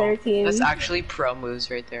on pro. their team. That's actually pro moves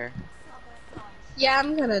right there. Yeah,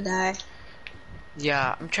 I'm gonna die.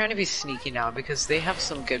 Yeah, I'm trying to be sneaky now because they have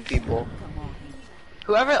some good people.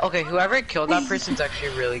 Whoever killed that person's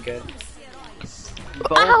actually really good.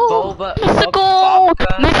 Ow! Boba, Mystical!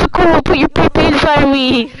 Mystical, put your pee inside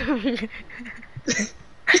me!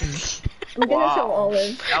 I'm gonna tell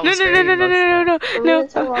Olive.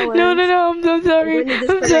 No, I'm so sorry.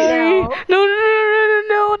 I'm sorry. No.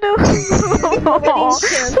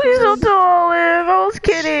 Please don't tell Olive. I was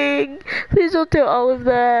kidding. Please don't tell Olive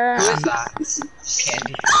that. Who is that?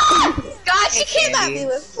 Candy. God, she came at me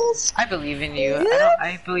with full. I believe in you.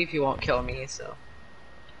 I believe you won't kill me. So.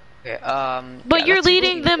 Okay. But yeah, you're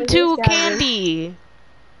leading them to Candy.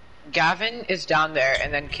 Gavin is down there,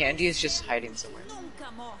 and then Candy is just hiding somewhere.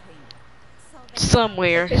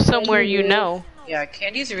 Somewhere you know. Yeah,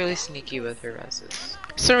 Candy's really sneaky with her reses.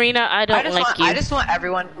 Sarina, I just want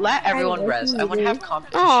everyone, let everyone res. I want to have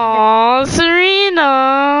competition. Aww,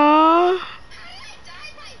 Sarina.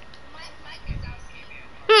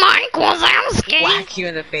 Mike Wazowski. Whack you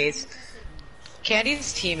in the face.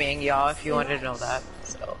 Candy's teaming, y'all, if you wanted to know that.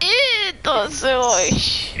 So. It does.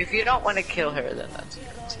 If you don't want to kill her, then that's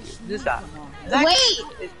up to you. Who's that?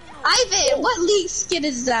 Wait! Ivan, what league skin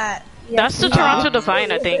is that? That's the Toronto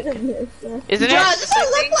Defiant, I think. Isn't it? Does it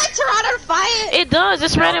look like Toronto Defiant? It does.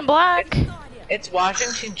 It's red and black. It's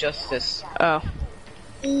Washington Justice. Oh.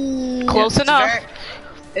 Close enough.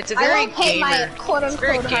 It's a very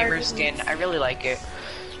gamer skin. I really like it.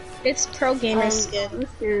 It's pro gamer skin.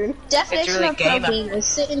 Definition really of pro gamer.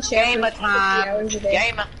 Sit in chair gamer for 50 time. hours a day.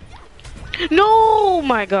 Gamer. No,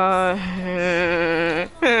 my God. I'm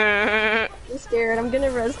scared. I'm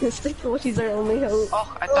gonna res Mystical. She's our only hope.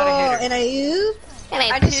 Oh, I thought I hit her. And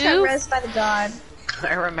I just got res by the god.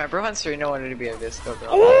 I remember when Sarina wanted to be a Visco girl.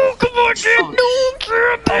 Oh, come on, Candy!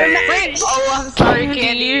 Wait! Oh, I'm sorry,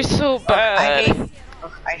 Candy. You're so bad.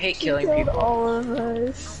 I hate killing people. All of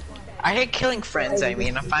us. I hate killing friends, I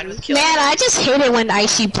mean. I'm fine with killing Man, I just hate it when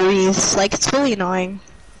Icy breathes. Like, it's really annoying.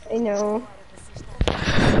 I know.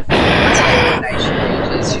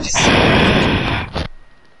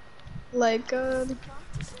 Like, God.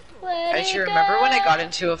 I should remember when I got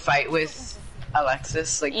into a fight with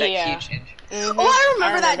Alexis, like that huge ninja. Oh, I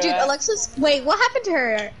remember that, dude. Alexis, wait, what happened to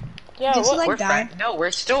her? Yeah, did she like die? No,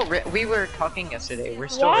 we're still. We were talking yesterday. We're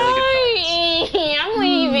still really good friends. I'm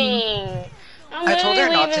leaving. I told her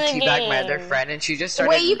not to teabag my other friend, and she just started.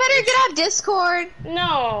 Wait, you better get on Discord.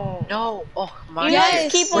 No. No. Oh, Monty.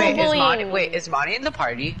 Yes. Keep on bullying. Is Monty in the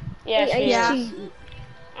party? Yeah.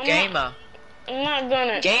 Gamer. I'm not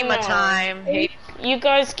gonna. Gamer time. Hey. You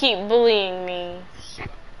guys keep bullying me.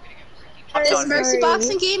 This mercy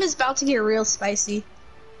boxing game is about to get real spicy.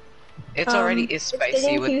 It's already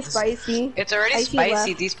spicy. It's already spicy.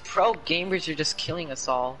 Left. These pro gamers are just killing us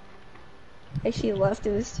all. She left.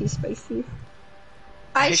 It was too spicy.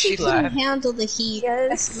 She couldn't handle the heat.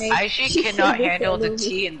 Yes. She cannot handle the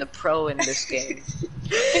tea and the pro in this game.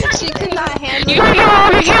 She could not handle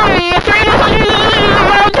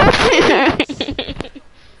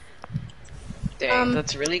Dang,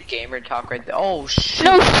 that's really gamer talk right there. Oh shit.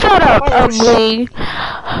 No, shut up, ugly.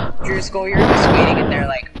 You're just waiting in there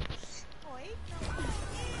like.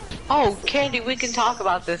 Oh, Candy, we can talk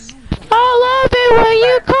about this. I love it when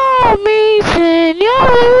you call me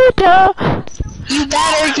señorita. You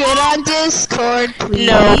better get on Discord, please.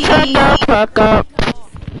 No, shut the fuck up.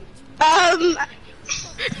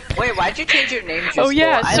 Wait, why'd you change your name? Oh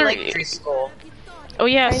yeah, I like Driscoll. Oh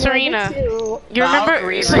yeah, Sarina. You remember,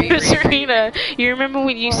 Sarina? You remember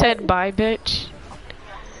when you said "bye, bitch"?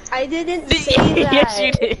 I didn't say that. Yes,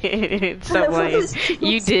 you did. Stop lying.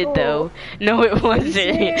 You did though. No, it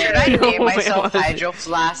wasn't. Should I name myself Hydro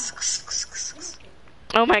Flask?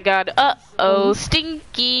 Oh my God.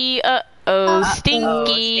 Stinky.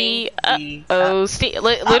 Stinky.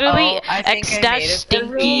 Literally,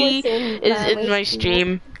 X-Stinky is in my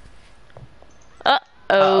stream.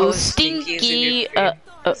 Stinky.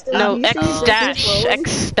 No, X-Stinky.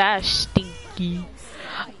 Stinky.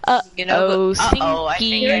 You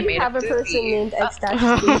have a person named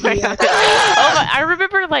X-Stinky. I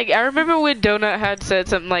remember when Donut had said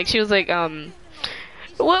something like, she was like,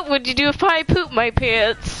 what would you do if I poop my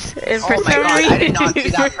pants? And for some reason, I did not see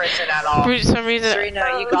that person at all. For some reason,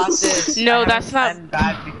 Serena, you got this. No, that's not. I'm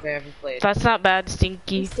bad because I haven't played. That's not bad,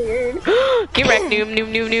 Stinky. Get wrecked,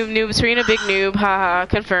 noob. Serena, big noob. Haha,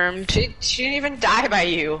 confirmed. She didn't even die by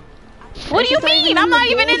you. What do you mean? I'm not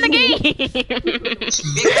even in the game. Because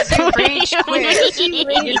you rage quit.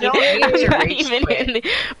 You don't need to rage quit.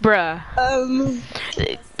 Bruh.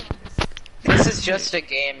 This is just a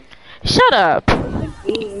game. Shut up.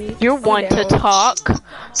 You're one to talk.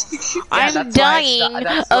 I'm dying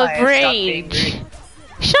of rage.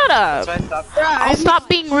 Shut up. I'll stop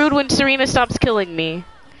being rude when Sarina stops killing me.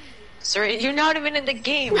 Serena, you're not even in the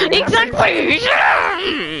game. Exactly.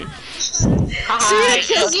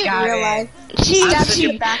 kills you in real life. She stabs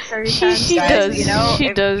you back 30 times. She Guys, does. You know,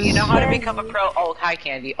 She does. You know how to become a pro? Oh, hi,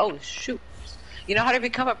 Candy. Oh, shoot. You know how to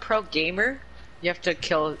become a pro gamer? You have to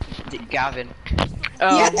kill Gavin.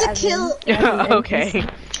 Oh. You have to kill. Okay.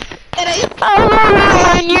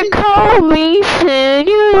 And you call me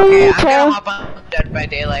senorita. Okay, I'm gonna hop on Dead by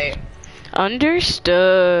Daylight.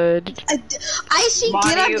 Understood. I should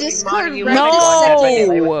get on Discord.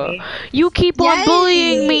 No! You keep on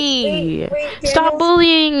bullying me! Wait, Stop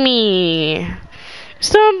bullying me!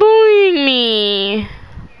 Stop bullying me!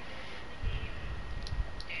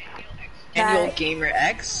 Daniel Gamer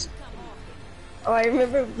X? Oh, I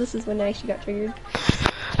remember this is when I actually got triggered.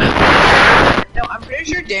 No, I'm pretty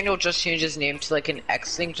sure Daniel just changed his name to like an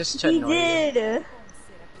X thing just to annoy He did!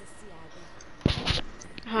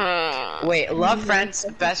 Wait, love friends,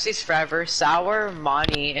 besties forever, Sour,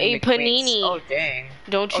 Monty, and Hey, McMates. Panini. Oh dang.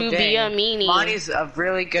 Don't you be a meanie. Monty's a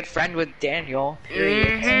really good friend with Daniel.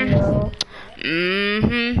 Period.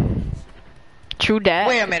 Mm-hmm. True that.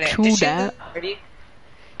 Wait a minute. True Did that. you ready?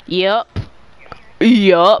 Yep.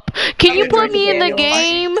 Yup. Can you put me in the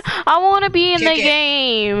game? I want to be in the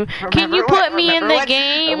game. Can you put me in the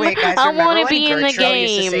game? I want to be in the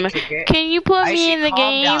game. Can you put me in the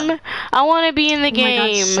game? I want to be in the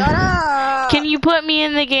game. Shut up. Can you put me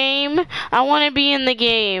in the game? I want to be in the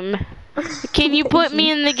game. Can you put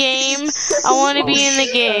me in the game? I want to be in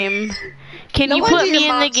the game. Can you put me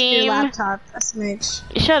in the game?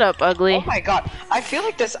 Shut up, ugly. Oh my god. I feel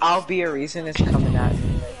like this I'll be a reason is coming at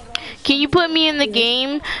me. Can you put me in the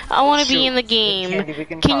game? I want to be in the game.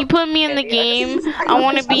 Can you put me in the game? I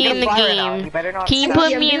want to be in the game. Can you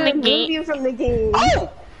put me in the game? Oh!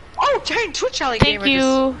 Oh, dang, Twitch Alley Thank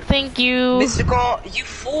you. Thank you. Mystical, you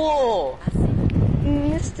fool!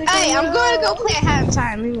 Hey, I'm going to go play a hat in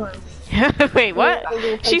time. Wait, what?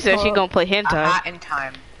 She said she's gonna play hentai. Hat in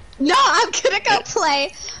time. No, I'm gonna go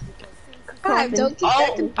play. God, don't keep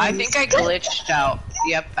that. I think I glitched out.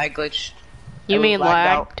 Yep, I glitched. You mean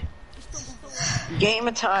lagged? Game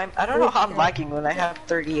of time. I don't know how I'm lagging when I have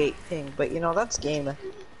 38 ping, but you know, that's game.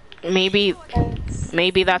 Maybe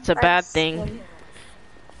that's a bad thing.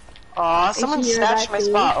 Aw, someone snatched my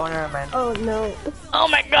spot. Oh, never mind. Oh no. Oh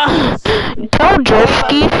my god! Tell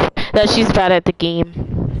Drisky that she's bad at the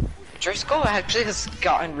game. Driscoll actually has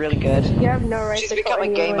gotten really good. You have no right She's to call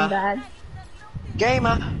becoming anyone gamer. bad.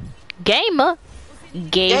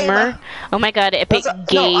 Gamer. Oh my god, epic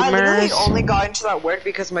gamers. No, I literally only got into that word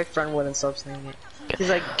because my friend wouldn't stop saying it. He's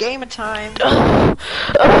like, game of time. Please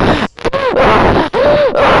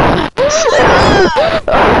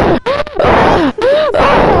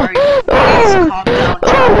calm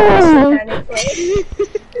down.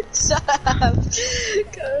 Shut up.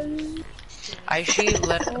 I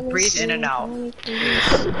breathe in and out. No,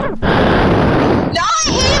 I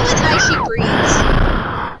hate it when Aishi breathes.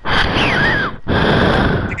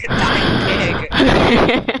 Like a dying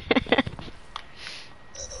pig.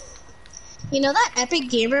 You know that epic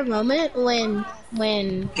gamer moment when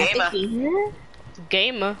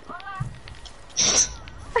Gamer.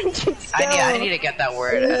 I need to get that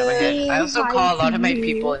word out of my head. I also call a lot of my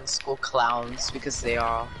people in school clowns because they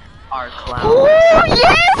are clowns. Oh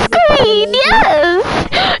yes, queen, yes.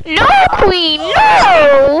 No, queen,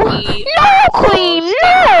 no. No, queen,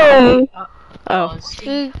 no. Oh,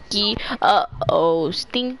 stinky. Oh,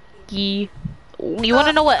 stinky. You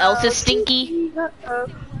wanna know what else is stinky?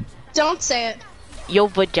 Don't say it. Your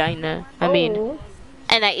vagina. I mean,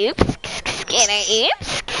 and I oops, and I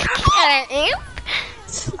oops, and I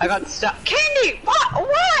oops. I got stuck. Candy, what?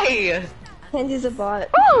 Why? Candy's a bot.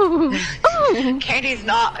 Ooh. Candy's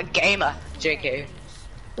not a gamer. JK.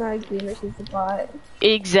 Not a gamer, she's a bot.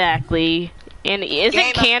 Exactly. And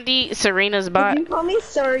isn't Candy Serena's bot? Did you call me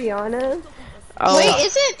Sarina? Oh. Wait,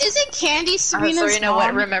 isn't Candy Serena's Sarina, mom?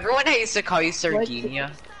 what? Remember when I used to call you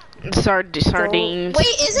Sardinia? Sardines.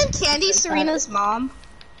 Wait, isn't Candy Serena's mom?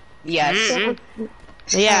 Yes. Mm-hmm.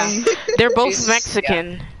 Yeah, they're both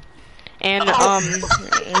Mexican. And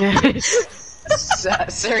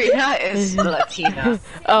Serena is Latina.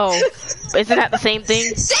 Oh, isn't that the same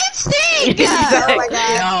thing? Same thing! Exactly. Oh my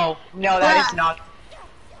god. No, that is not.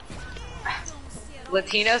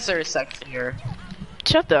 Latinas are sexier.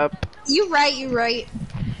 Shut up. You're right.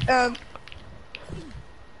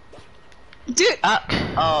 Dude.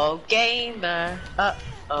 Uh-oh, gamer.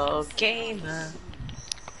 Uh-oh, gamer.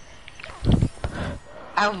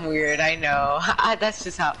 I'm weird, I know. That's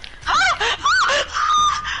just how.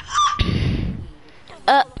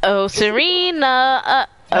 Uh-oh, Serena.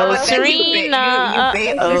 Uh-oh, Serena. You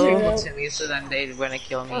bait people to me so then they want to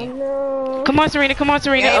kill me. Oh, no. Come on, Serena. Come on,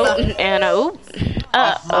 Serena. Oh, and oh.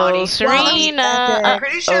 Monty. Serena. I'm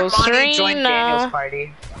pretty sure Monty joined Serena. Daniel's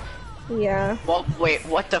party. Yeah. Well, wait,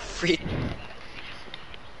 what the freak?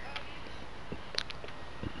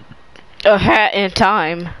 A hat in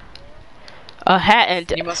time. A hat in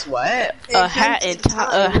time. You must what? A hat in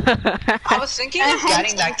time. I was thinking of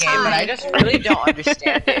getting that game, but I just really don't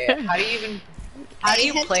understand it. How do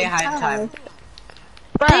you play Hat in Time?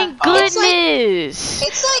 Thank goodness!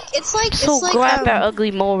 It's like So glad that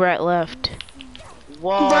ugly mole rat left.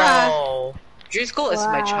 Whoa. Driscoll is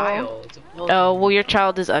my child. Oh, well, your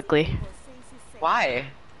child is ugly. Why?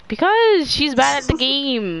 Because she's bad at the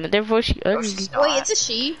game. Therefore, she ugly. Wait, it's a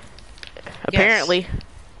she? Apparently.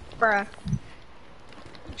 Bruh.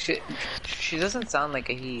 She doesn't sound like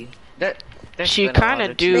a he. She kind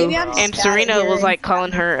of do. And Sarina was like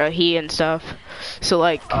calling her a he and stuff. So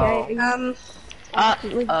like. Gamer.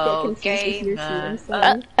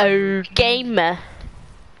 Gamer.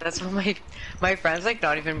 That's what my friend's like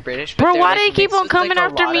not even British. Bro, why like, do you keep on coming like,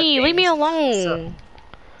 after me? Leave me alone.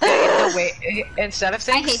 No, wait, instead of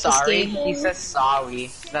saying sorry, he says sorry.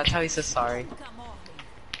 That's how he says sorry.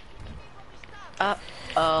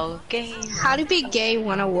 Game. How to be gay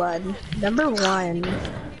 101. Number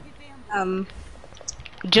 1.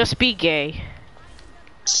 Just be gay.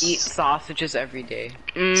 Eat sausages every day.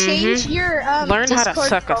 Change your Learn how to Discord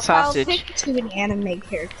suck a profile sausage. pic to an anime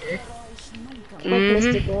character. Like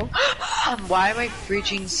mystical. Why am I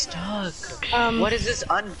freaking stuck? What is this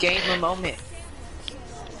ungamer moment?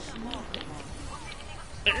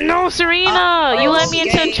 No, Sarina! You let me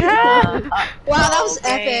into a trap! Wow, that was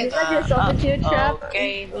epic. You got yourself into a trap.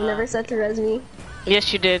 You never said to res me.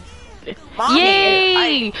 Yes, you did. Mommy,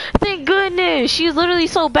 Yay! Thank goodness! She's literally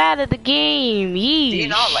so bad at the game. Yeesh. Do you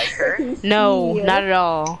not like her? No, not at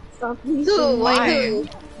all. Who? Why? Who?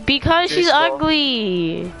 Because she's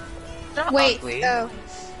ugly. Not Wait. ugly.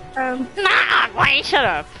 Nah, wait, shut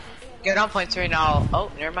up. Get on points right now.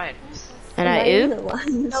 Oh, never mind. And I ew.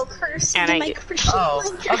 No cursing And in I my ew. Christian Oh,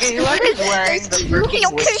 okay. Whoever's wearing the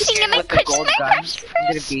freaking whiskey with the gold gun, I'm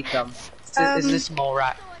gonna beat them. Is this mole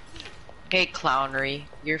rat? Hey, clownery,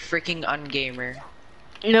 you're freaking ungamer.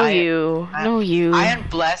 No, you. I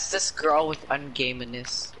unblessed this girl with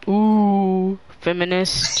ungamerness. Ooh,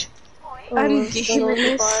 feminist.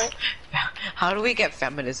 Ungamerist. How do we get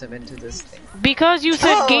feminism into this thing? Because you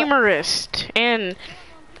said gamerist and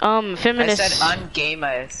feminist. I said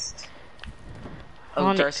ungamerist.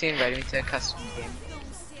 Oh, Darcy invited me to a custom game.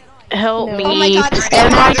 Help me. Oh my god, this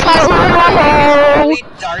Really,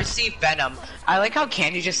 Darcy Venom. I like how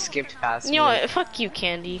Candy just skipped past me. You know what? Fuck you,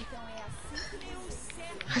 Candy.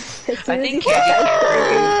 I think Candy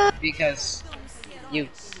can't because you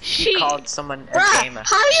called someone a gamer.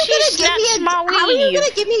 How are you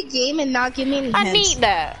gonna give me a game and not give me any hints? I need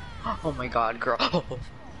that. Oh my god, girl. Oh,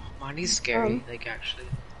 Monty's scary, like actually.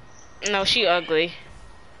 No, she ugly.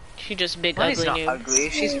 She just big Monty's ugly not noob. ugly,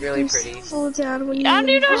 she's really pretty. Slow down when I don't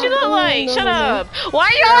even know what she look like. No, Shut no, up. Why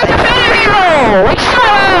are you always defending me? Like, shut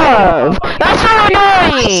up. That's so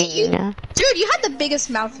annoying. Dude, you had the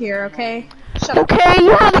biggest mouth here, okay? Shut up. Okay,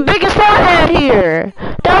 you have the biggest forehead here.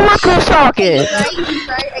 Don't look good talking.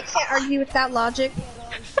 Right? I can't argue with that logic.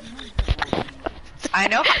 I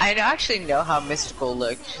actually know how Mystical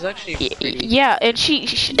looks. She's actually pretty. Yeah, and she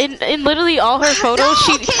in literally all her photos,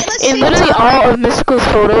 okay, in literally all of Mystical's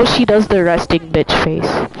photos, she does the resting bitch face.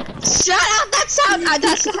 Shut up!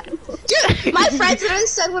 That's dude. My friends literally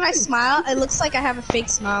said when I smile, it looks like I have a fake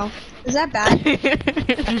smile. Is that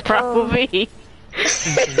bad? Probably.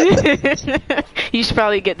 You should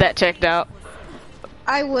probably get that checked out.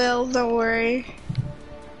 I will. Don't worry.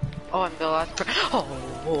 Oh, I'm the last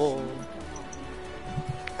Oh.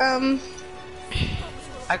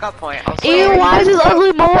 I got point. Ew, why is this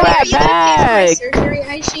ugly mole rat back? Surgery,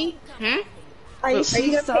 Aishi? Are you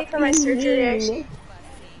gonna pay for my surgery, Aishi?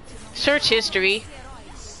 Search history.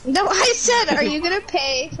 No, I said, are you gonna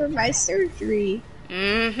pay for my surgery?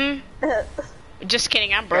 Just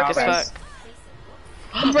kidding, I'm broke as fuck.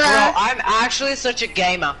 Bro, I'm actually such a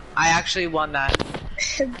gamer. I actually won that.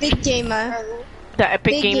 Big gamer. The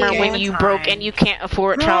epic gamer when you broke and you can't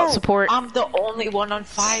afford child support. I'm the only one on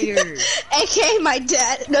fire. AKA my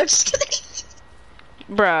dad. No, just kidding.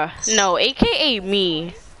 Bruh, no, AKA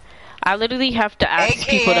me. I literally have to ask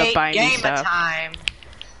people to buy me stuff. Time.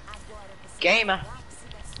 Gamer.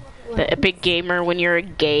 The epic gamer when you're a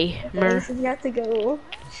gamer. You have to go.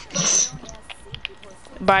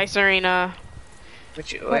 Bye, Sarina.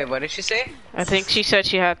 Wait, what did she say? I think she said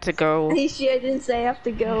she had to go. I didn't say I have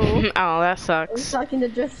to go. Oh, that I was sucks. talking to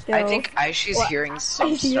Driscoll. I think Aishi's hearing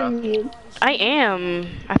some stuff. I am.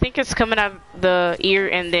 I think it's coming out of the ear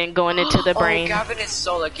and then going into the brain. Oh, Gavin is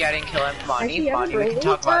so lucky I didn't kill him. Bonnie, we can Bruh,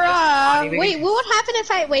 talk about this. wait, what would happen if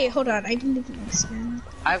I wait? Hold on, I didn't even understand.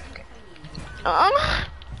 Why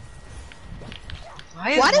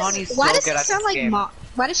does she sound like Mom?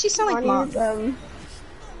 Why does she sound like Mom?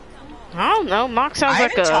 I don't know. Mock sounds I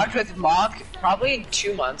like haven't talked with Mock probably in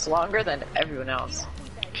 2 months, longer than everyone else.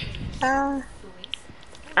 I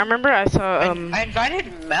remember I saw I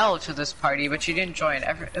invited Mel to this party, but she didn't join.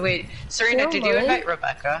 Wait, Sarina, did you invite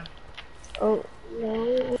Rebecca? Oh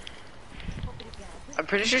no. I'm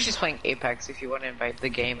pretty sure she's playing Apex. If you want to invite the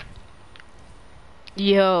game.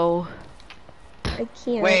 Yo. I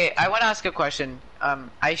can't. Wait, I want to ask a question.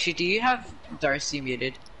 Aishi, do you have Darcy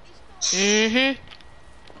muted? Mm-hmm.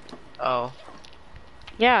 Oh.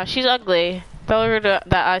 Yeah, she's ugly. Tell her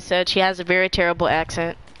that I said she has a very terrible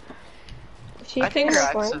accent. I think her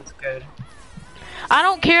accent's good. I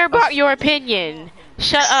don't care about your opinion.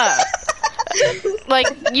 Shut up. Like,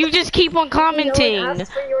 you just keep on commenting. No one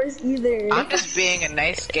asked for yours either. I'm just being a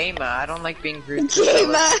nice gamer. I don't like being rude.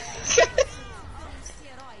 Gamer.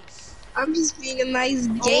 I'm just being a nice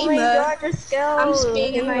gamer. Oh my god, Driscoll. I'm just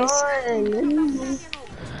being a nice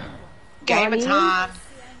gamer time.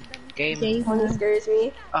 Gamer. Bonnie scares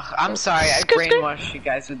me. Ugh, I'm sorry, I brainwashed you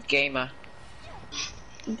guys with gamer.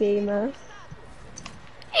 Gamer.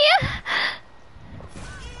 Yeah.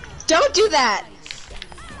 Don't do that.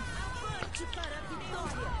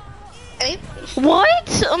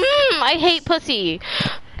 What? I hate pussy.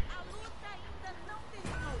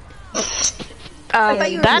 That's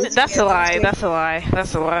a lie. That's a lie.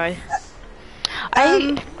 That's a lie.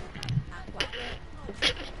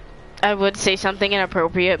 I would say something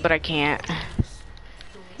inappropriate, but I can't.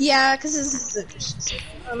 Yeah, because this is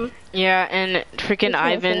yeah, and freaking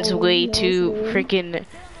Ivan's way too freaking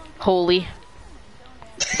holy.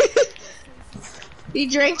 You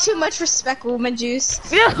drank too much respect woman juice.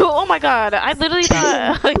 Yeah, oh my god, I literally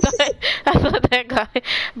thought, I thought that guy,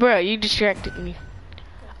 bro, you distracted me.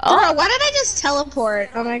 Oh. Bro, why did I just teleport?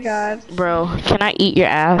 Oh my god. Bro, can I eat your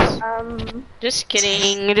ass? Just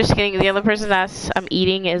kidding, just kidding. The other person's ass I'm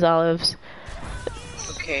eating is Olive's.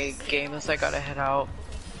 Okay, gamers, I gotta head out.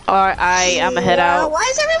 Alright, I'm a head out. Why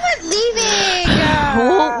is everyone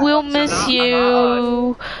leaving? We'll miss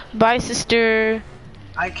you. Bye, sister.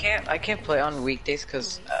 I can't play on weekdays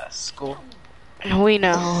because school. We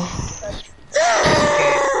know.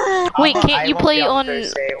 Okay. Wait, can't you play on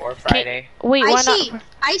Thursday or Friday? Wait, why not?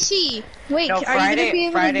 Aishi, wait, no, are Friday, you gonna be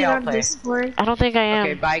able Friday to get I'll on play. Discord? I don't think I am.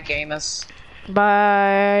 Okay, bye, gamers.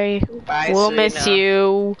 Bye. Bye, we'll Sarina. miss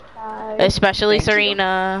you. Bye. Especially Thank you.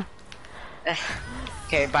 Sarina.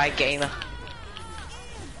 Okay, bye, gamer.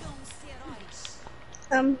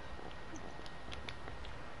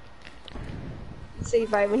 Say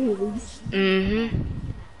bye when he leaves.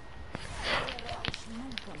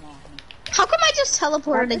 How come I just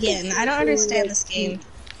teleported again? I don't understand this game.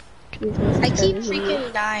 I keep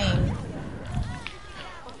freaking dying.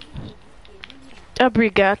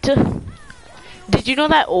 Obrigado. Did you know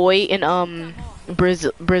that oi in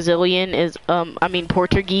Brazilian is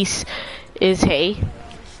Portuguese is hey?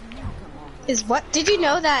 Is what? Did you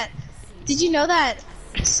know that? Did you know that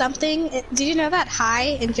something? Did you know that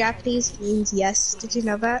hi in Japanese means yes? Did you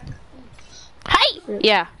know that? Hi.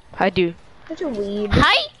 Yeah, I do. Such a weeb.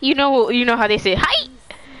 Hi. You know how they say hi.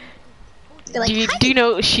 Like, hi. Do you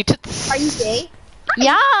know shitts? Are you gay?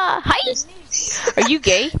 Yeah. Hi. Are you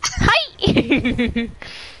gay? Hi.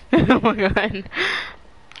 Oh my god.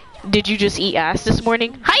 Did you just eat ass this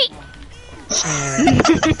morning? Hi.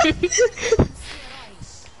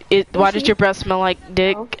 Why did your breath smell like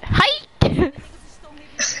dick? Hi.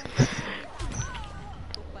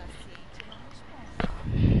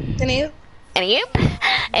 Any?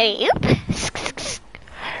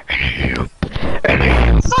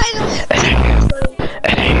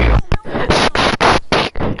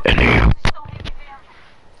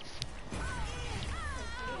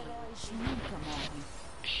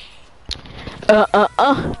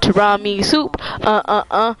 Tarami soup.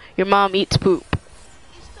 Your mom eats poop.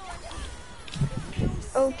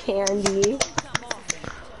 Oh, Candy.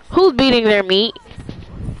 Who's beating their meat?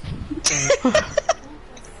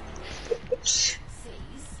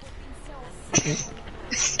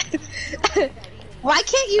 Why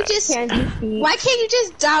can't you just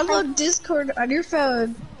download Discord on your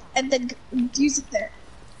phone and then use it there?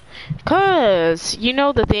 Cause you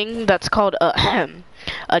know the thing that's called a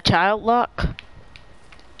child lock.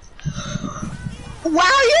 Wow,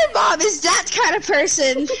 your mom is that kind of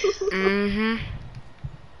person. Mm-hmm.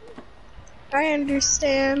 I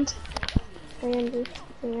understand. I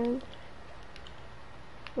understand.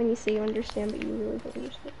 When you say you understand, but you really don't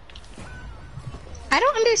understand. I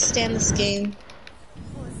don't understand this game.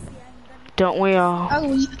 Don't we all?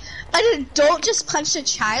 Oh, don't just punch a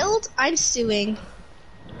child? I'm suing.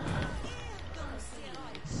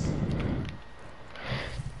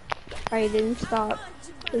 I didn't stop.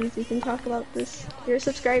 Please, we can talk about this. You're a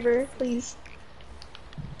subscriber, please.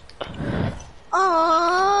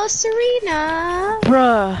 Aww, Sarina.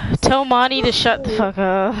 Bruh, tell Monty to shut the fuck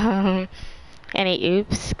up. Any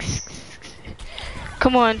oops.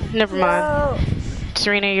 Come on, never mind.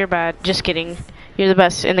 Sarina, you're bad. Just kidding. You're the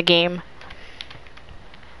best in the game.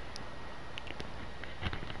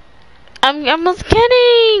 I'm just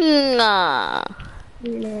kidding. You're not.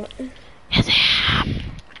 Yes, I am.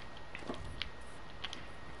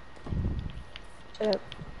 Shut up.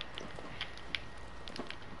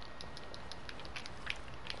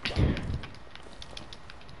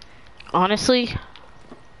 Honestly,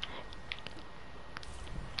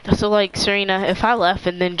 so like Sarina, if I left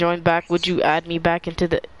and then joined back, would you add me back into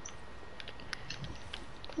the?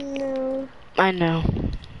 No. I know.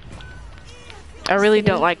 I really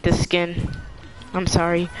don't like this skin. I'm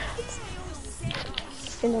sorry. I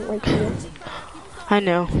don't like you. I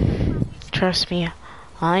know. Trust me.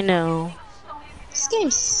 I know. This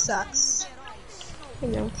game sucks. I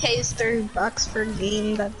know. Pays $30 for a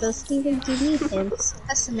game that doesn't even give me hints.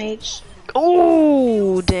 SMH.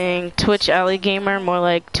 Oh, dang. Twitch Alley Gamer, more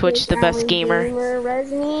like Twitch the best gamer.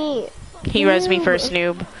 Res me. He res me first,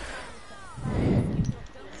 noob.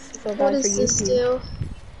 So What does this do?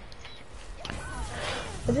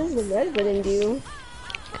 What does the red button do?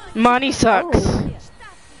 Monty sucks.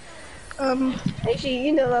 Actually,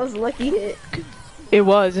 you know that was a lucky hit. It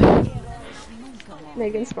was.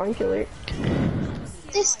 Megan Spawn Killer.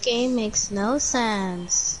 This game makes no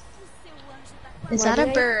sense. Is Why that a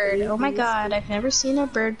did I bird? say Oh my this? god, I've never seen a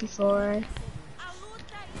bird before.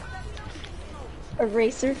 A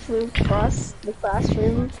racer flew across the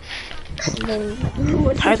classroom. And then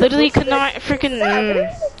I literally could not freaking.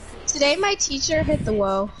 Today my teacher hit the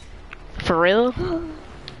wall. For real?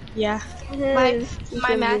 Yeah. My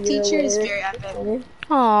math teacher is very epic.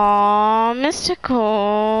 Aww,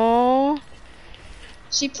 mystical.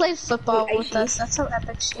 She played football with us. That's how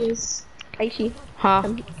epic she is. Aishi. Huh?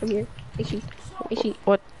 Come here. Aishi. Aishi.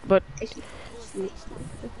 What? Aishi.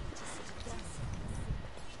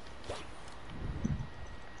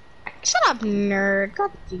 Shut up, nerd.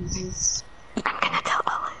 God Jesus. I'm gonna tell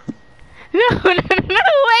Olive. No,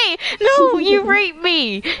 wait! No, you raped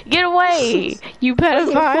me! Get away! You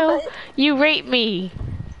pedophile! You raped me!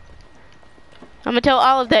 I'm gonna tell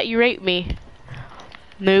Olive that you raped me.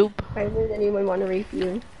 Noob. Why would anyone want to rape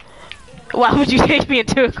you? Why would you take me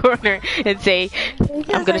into a corner and say,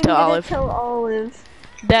 I'm gonna tell Olive. Tell Olive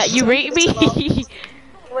That you raped me?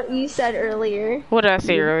 what you said earlier. What did I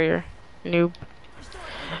say earlier? Noob.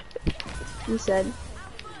 You said,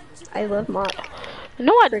 I love Mock.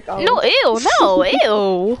 No, ew, no,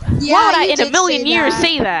 ew. Yeah, why would I you in a did million say years that.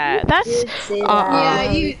 say that? That's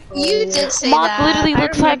Yeah, you did say Mock that. literally I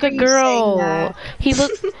looks like a remember you saying girl. that. He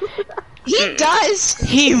looks. He does.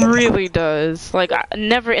 He really does. Like,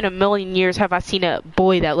 never in a million years have I seen a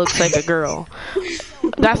boy that looks like a girl.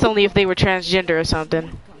 That's only if they were transgender or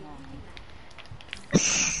something.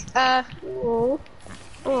 Oh,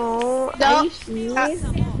 No.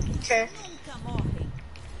 Okay.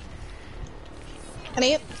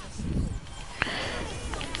 Honey.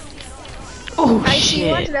 Oh Aishi, you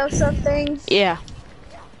want to shit. know something? Yeah.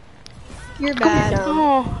 You're bad.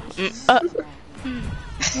 Oh.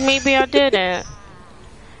 Maybe I didn't.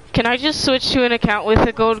 Can I just switch to an account with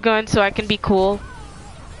a gold gun so I can be cool?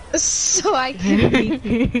 So I can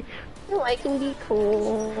be. no, I can be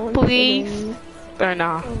cool. Please. Or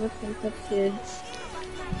nah. Kids.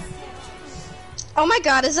 Oh my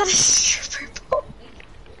god, is that a stripper pole?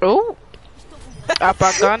 Oh.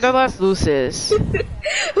 Apagando las luces.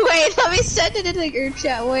 Wait, let me send it in the group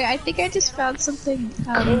chat. Wait, I think I just found something.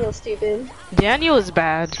 Daniel's stupid. Daniel is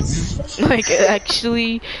bad. Like,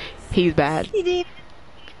 actually, he's bad. He did.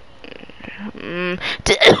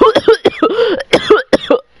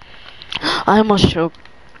 I almost choked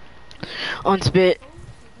on spit.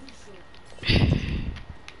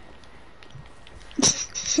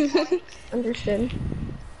 Understood.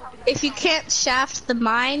 If you can't shaft the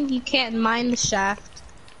mine, you can't mine the shaft.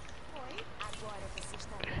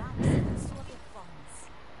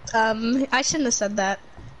 I shouldn't have said that.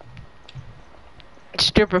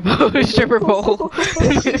 Stripper pole. Stripper pole.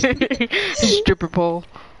 Stripper pole.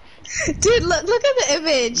 Dude, look at the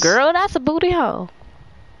image. Girl, that's a booty hole.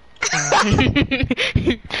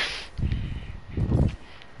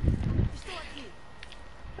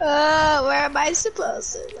 Where am I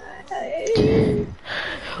supposed to lie?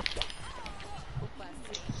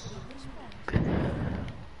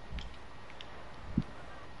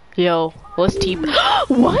 Yo, what's team?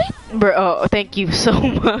 What? Bro, oh, thank you so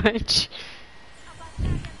much.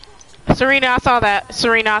 Sarina, I saw that.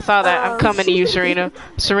 Sarina, I saw that. I'm coming to you, Sarina.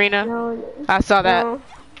 Sarina, No, I saw that. no.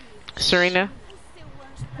 Sarina,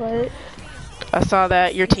 What? I saw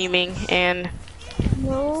that. You're teaming, and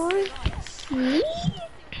No. Me?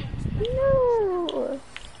 No.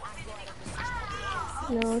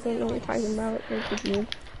 No, I don't know what you're talking about. It's me.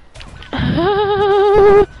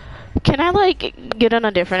 can I like get on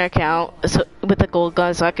a different account with a gold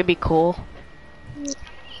gun so I could be cool?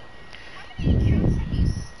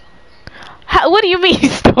 What do you mean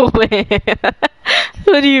stolen?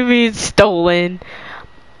 What do you mean stolen?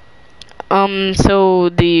 So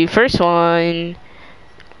the first one.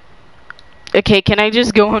 Okay, can I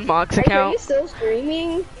just go on Mock's account? Are you still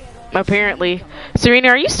streaming? Apparently. Sarina,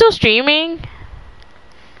 are you still streaming?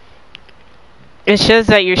 It says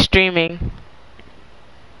that you're streaming.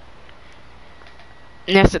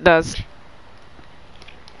 Yes, it does.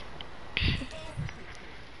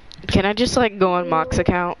 Can I just like go on Mock's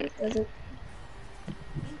account? It doesn't.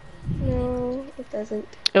 No, it doesn't.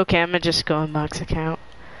 Okay, I'm gonna just go on Mock's account.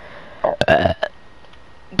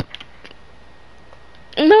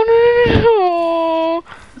 No.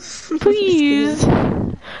 Please.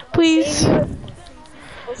 Please.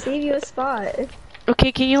 I'll save you a spot.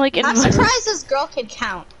 Okay, can you like I'm invite? surprised this girl can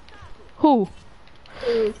count. Who?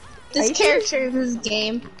 This character in this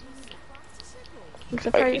game.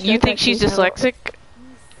 You think she's dyslexic?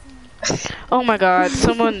 Oh my god,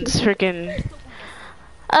 someone's freaking.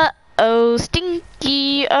 Uh-oh,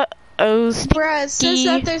 stinky. Uh-oh, stinky. Bruh, it says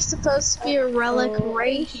that there's supposed to be a relic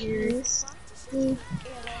right here.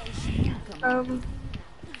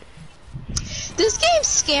 This game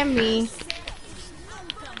scammed me.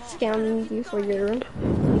 Scam you for your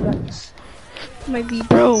V-Bucks. My V-Bucks.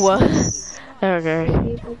 Bro, what?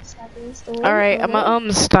 Okay. Alright, I'm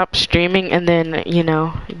gonna stop streaming and then, you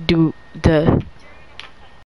know, do the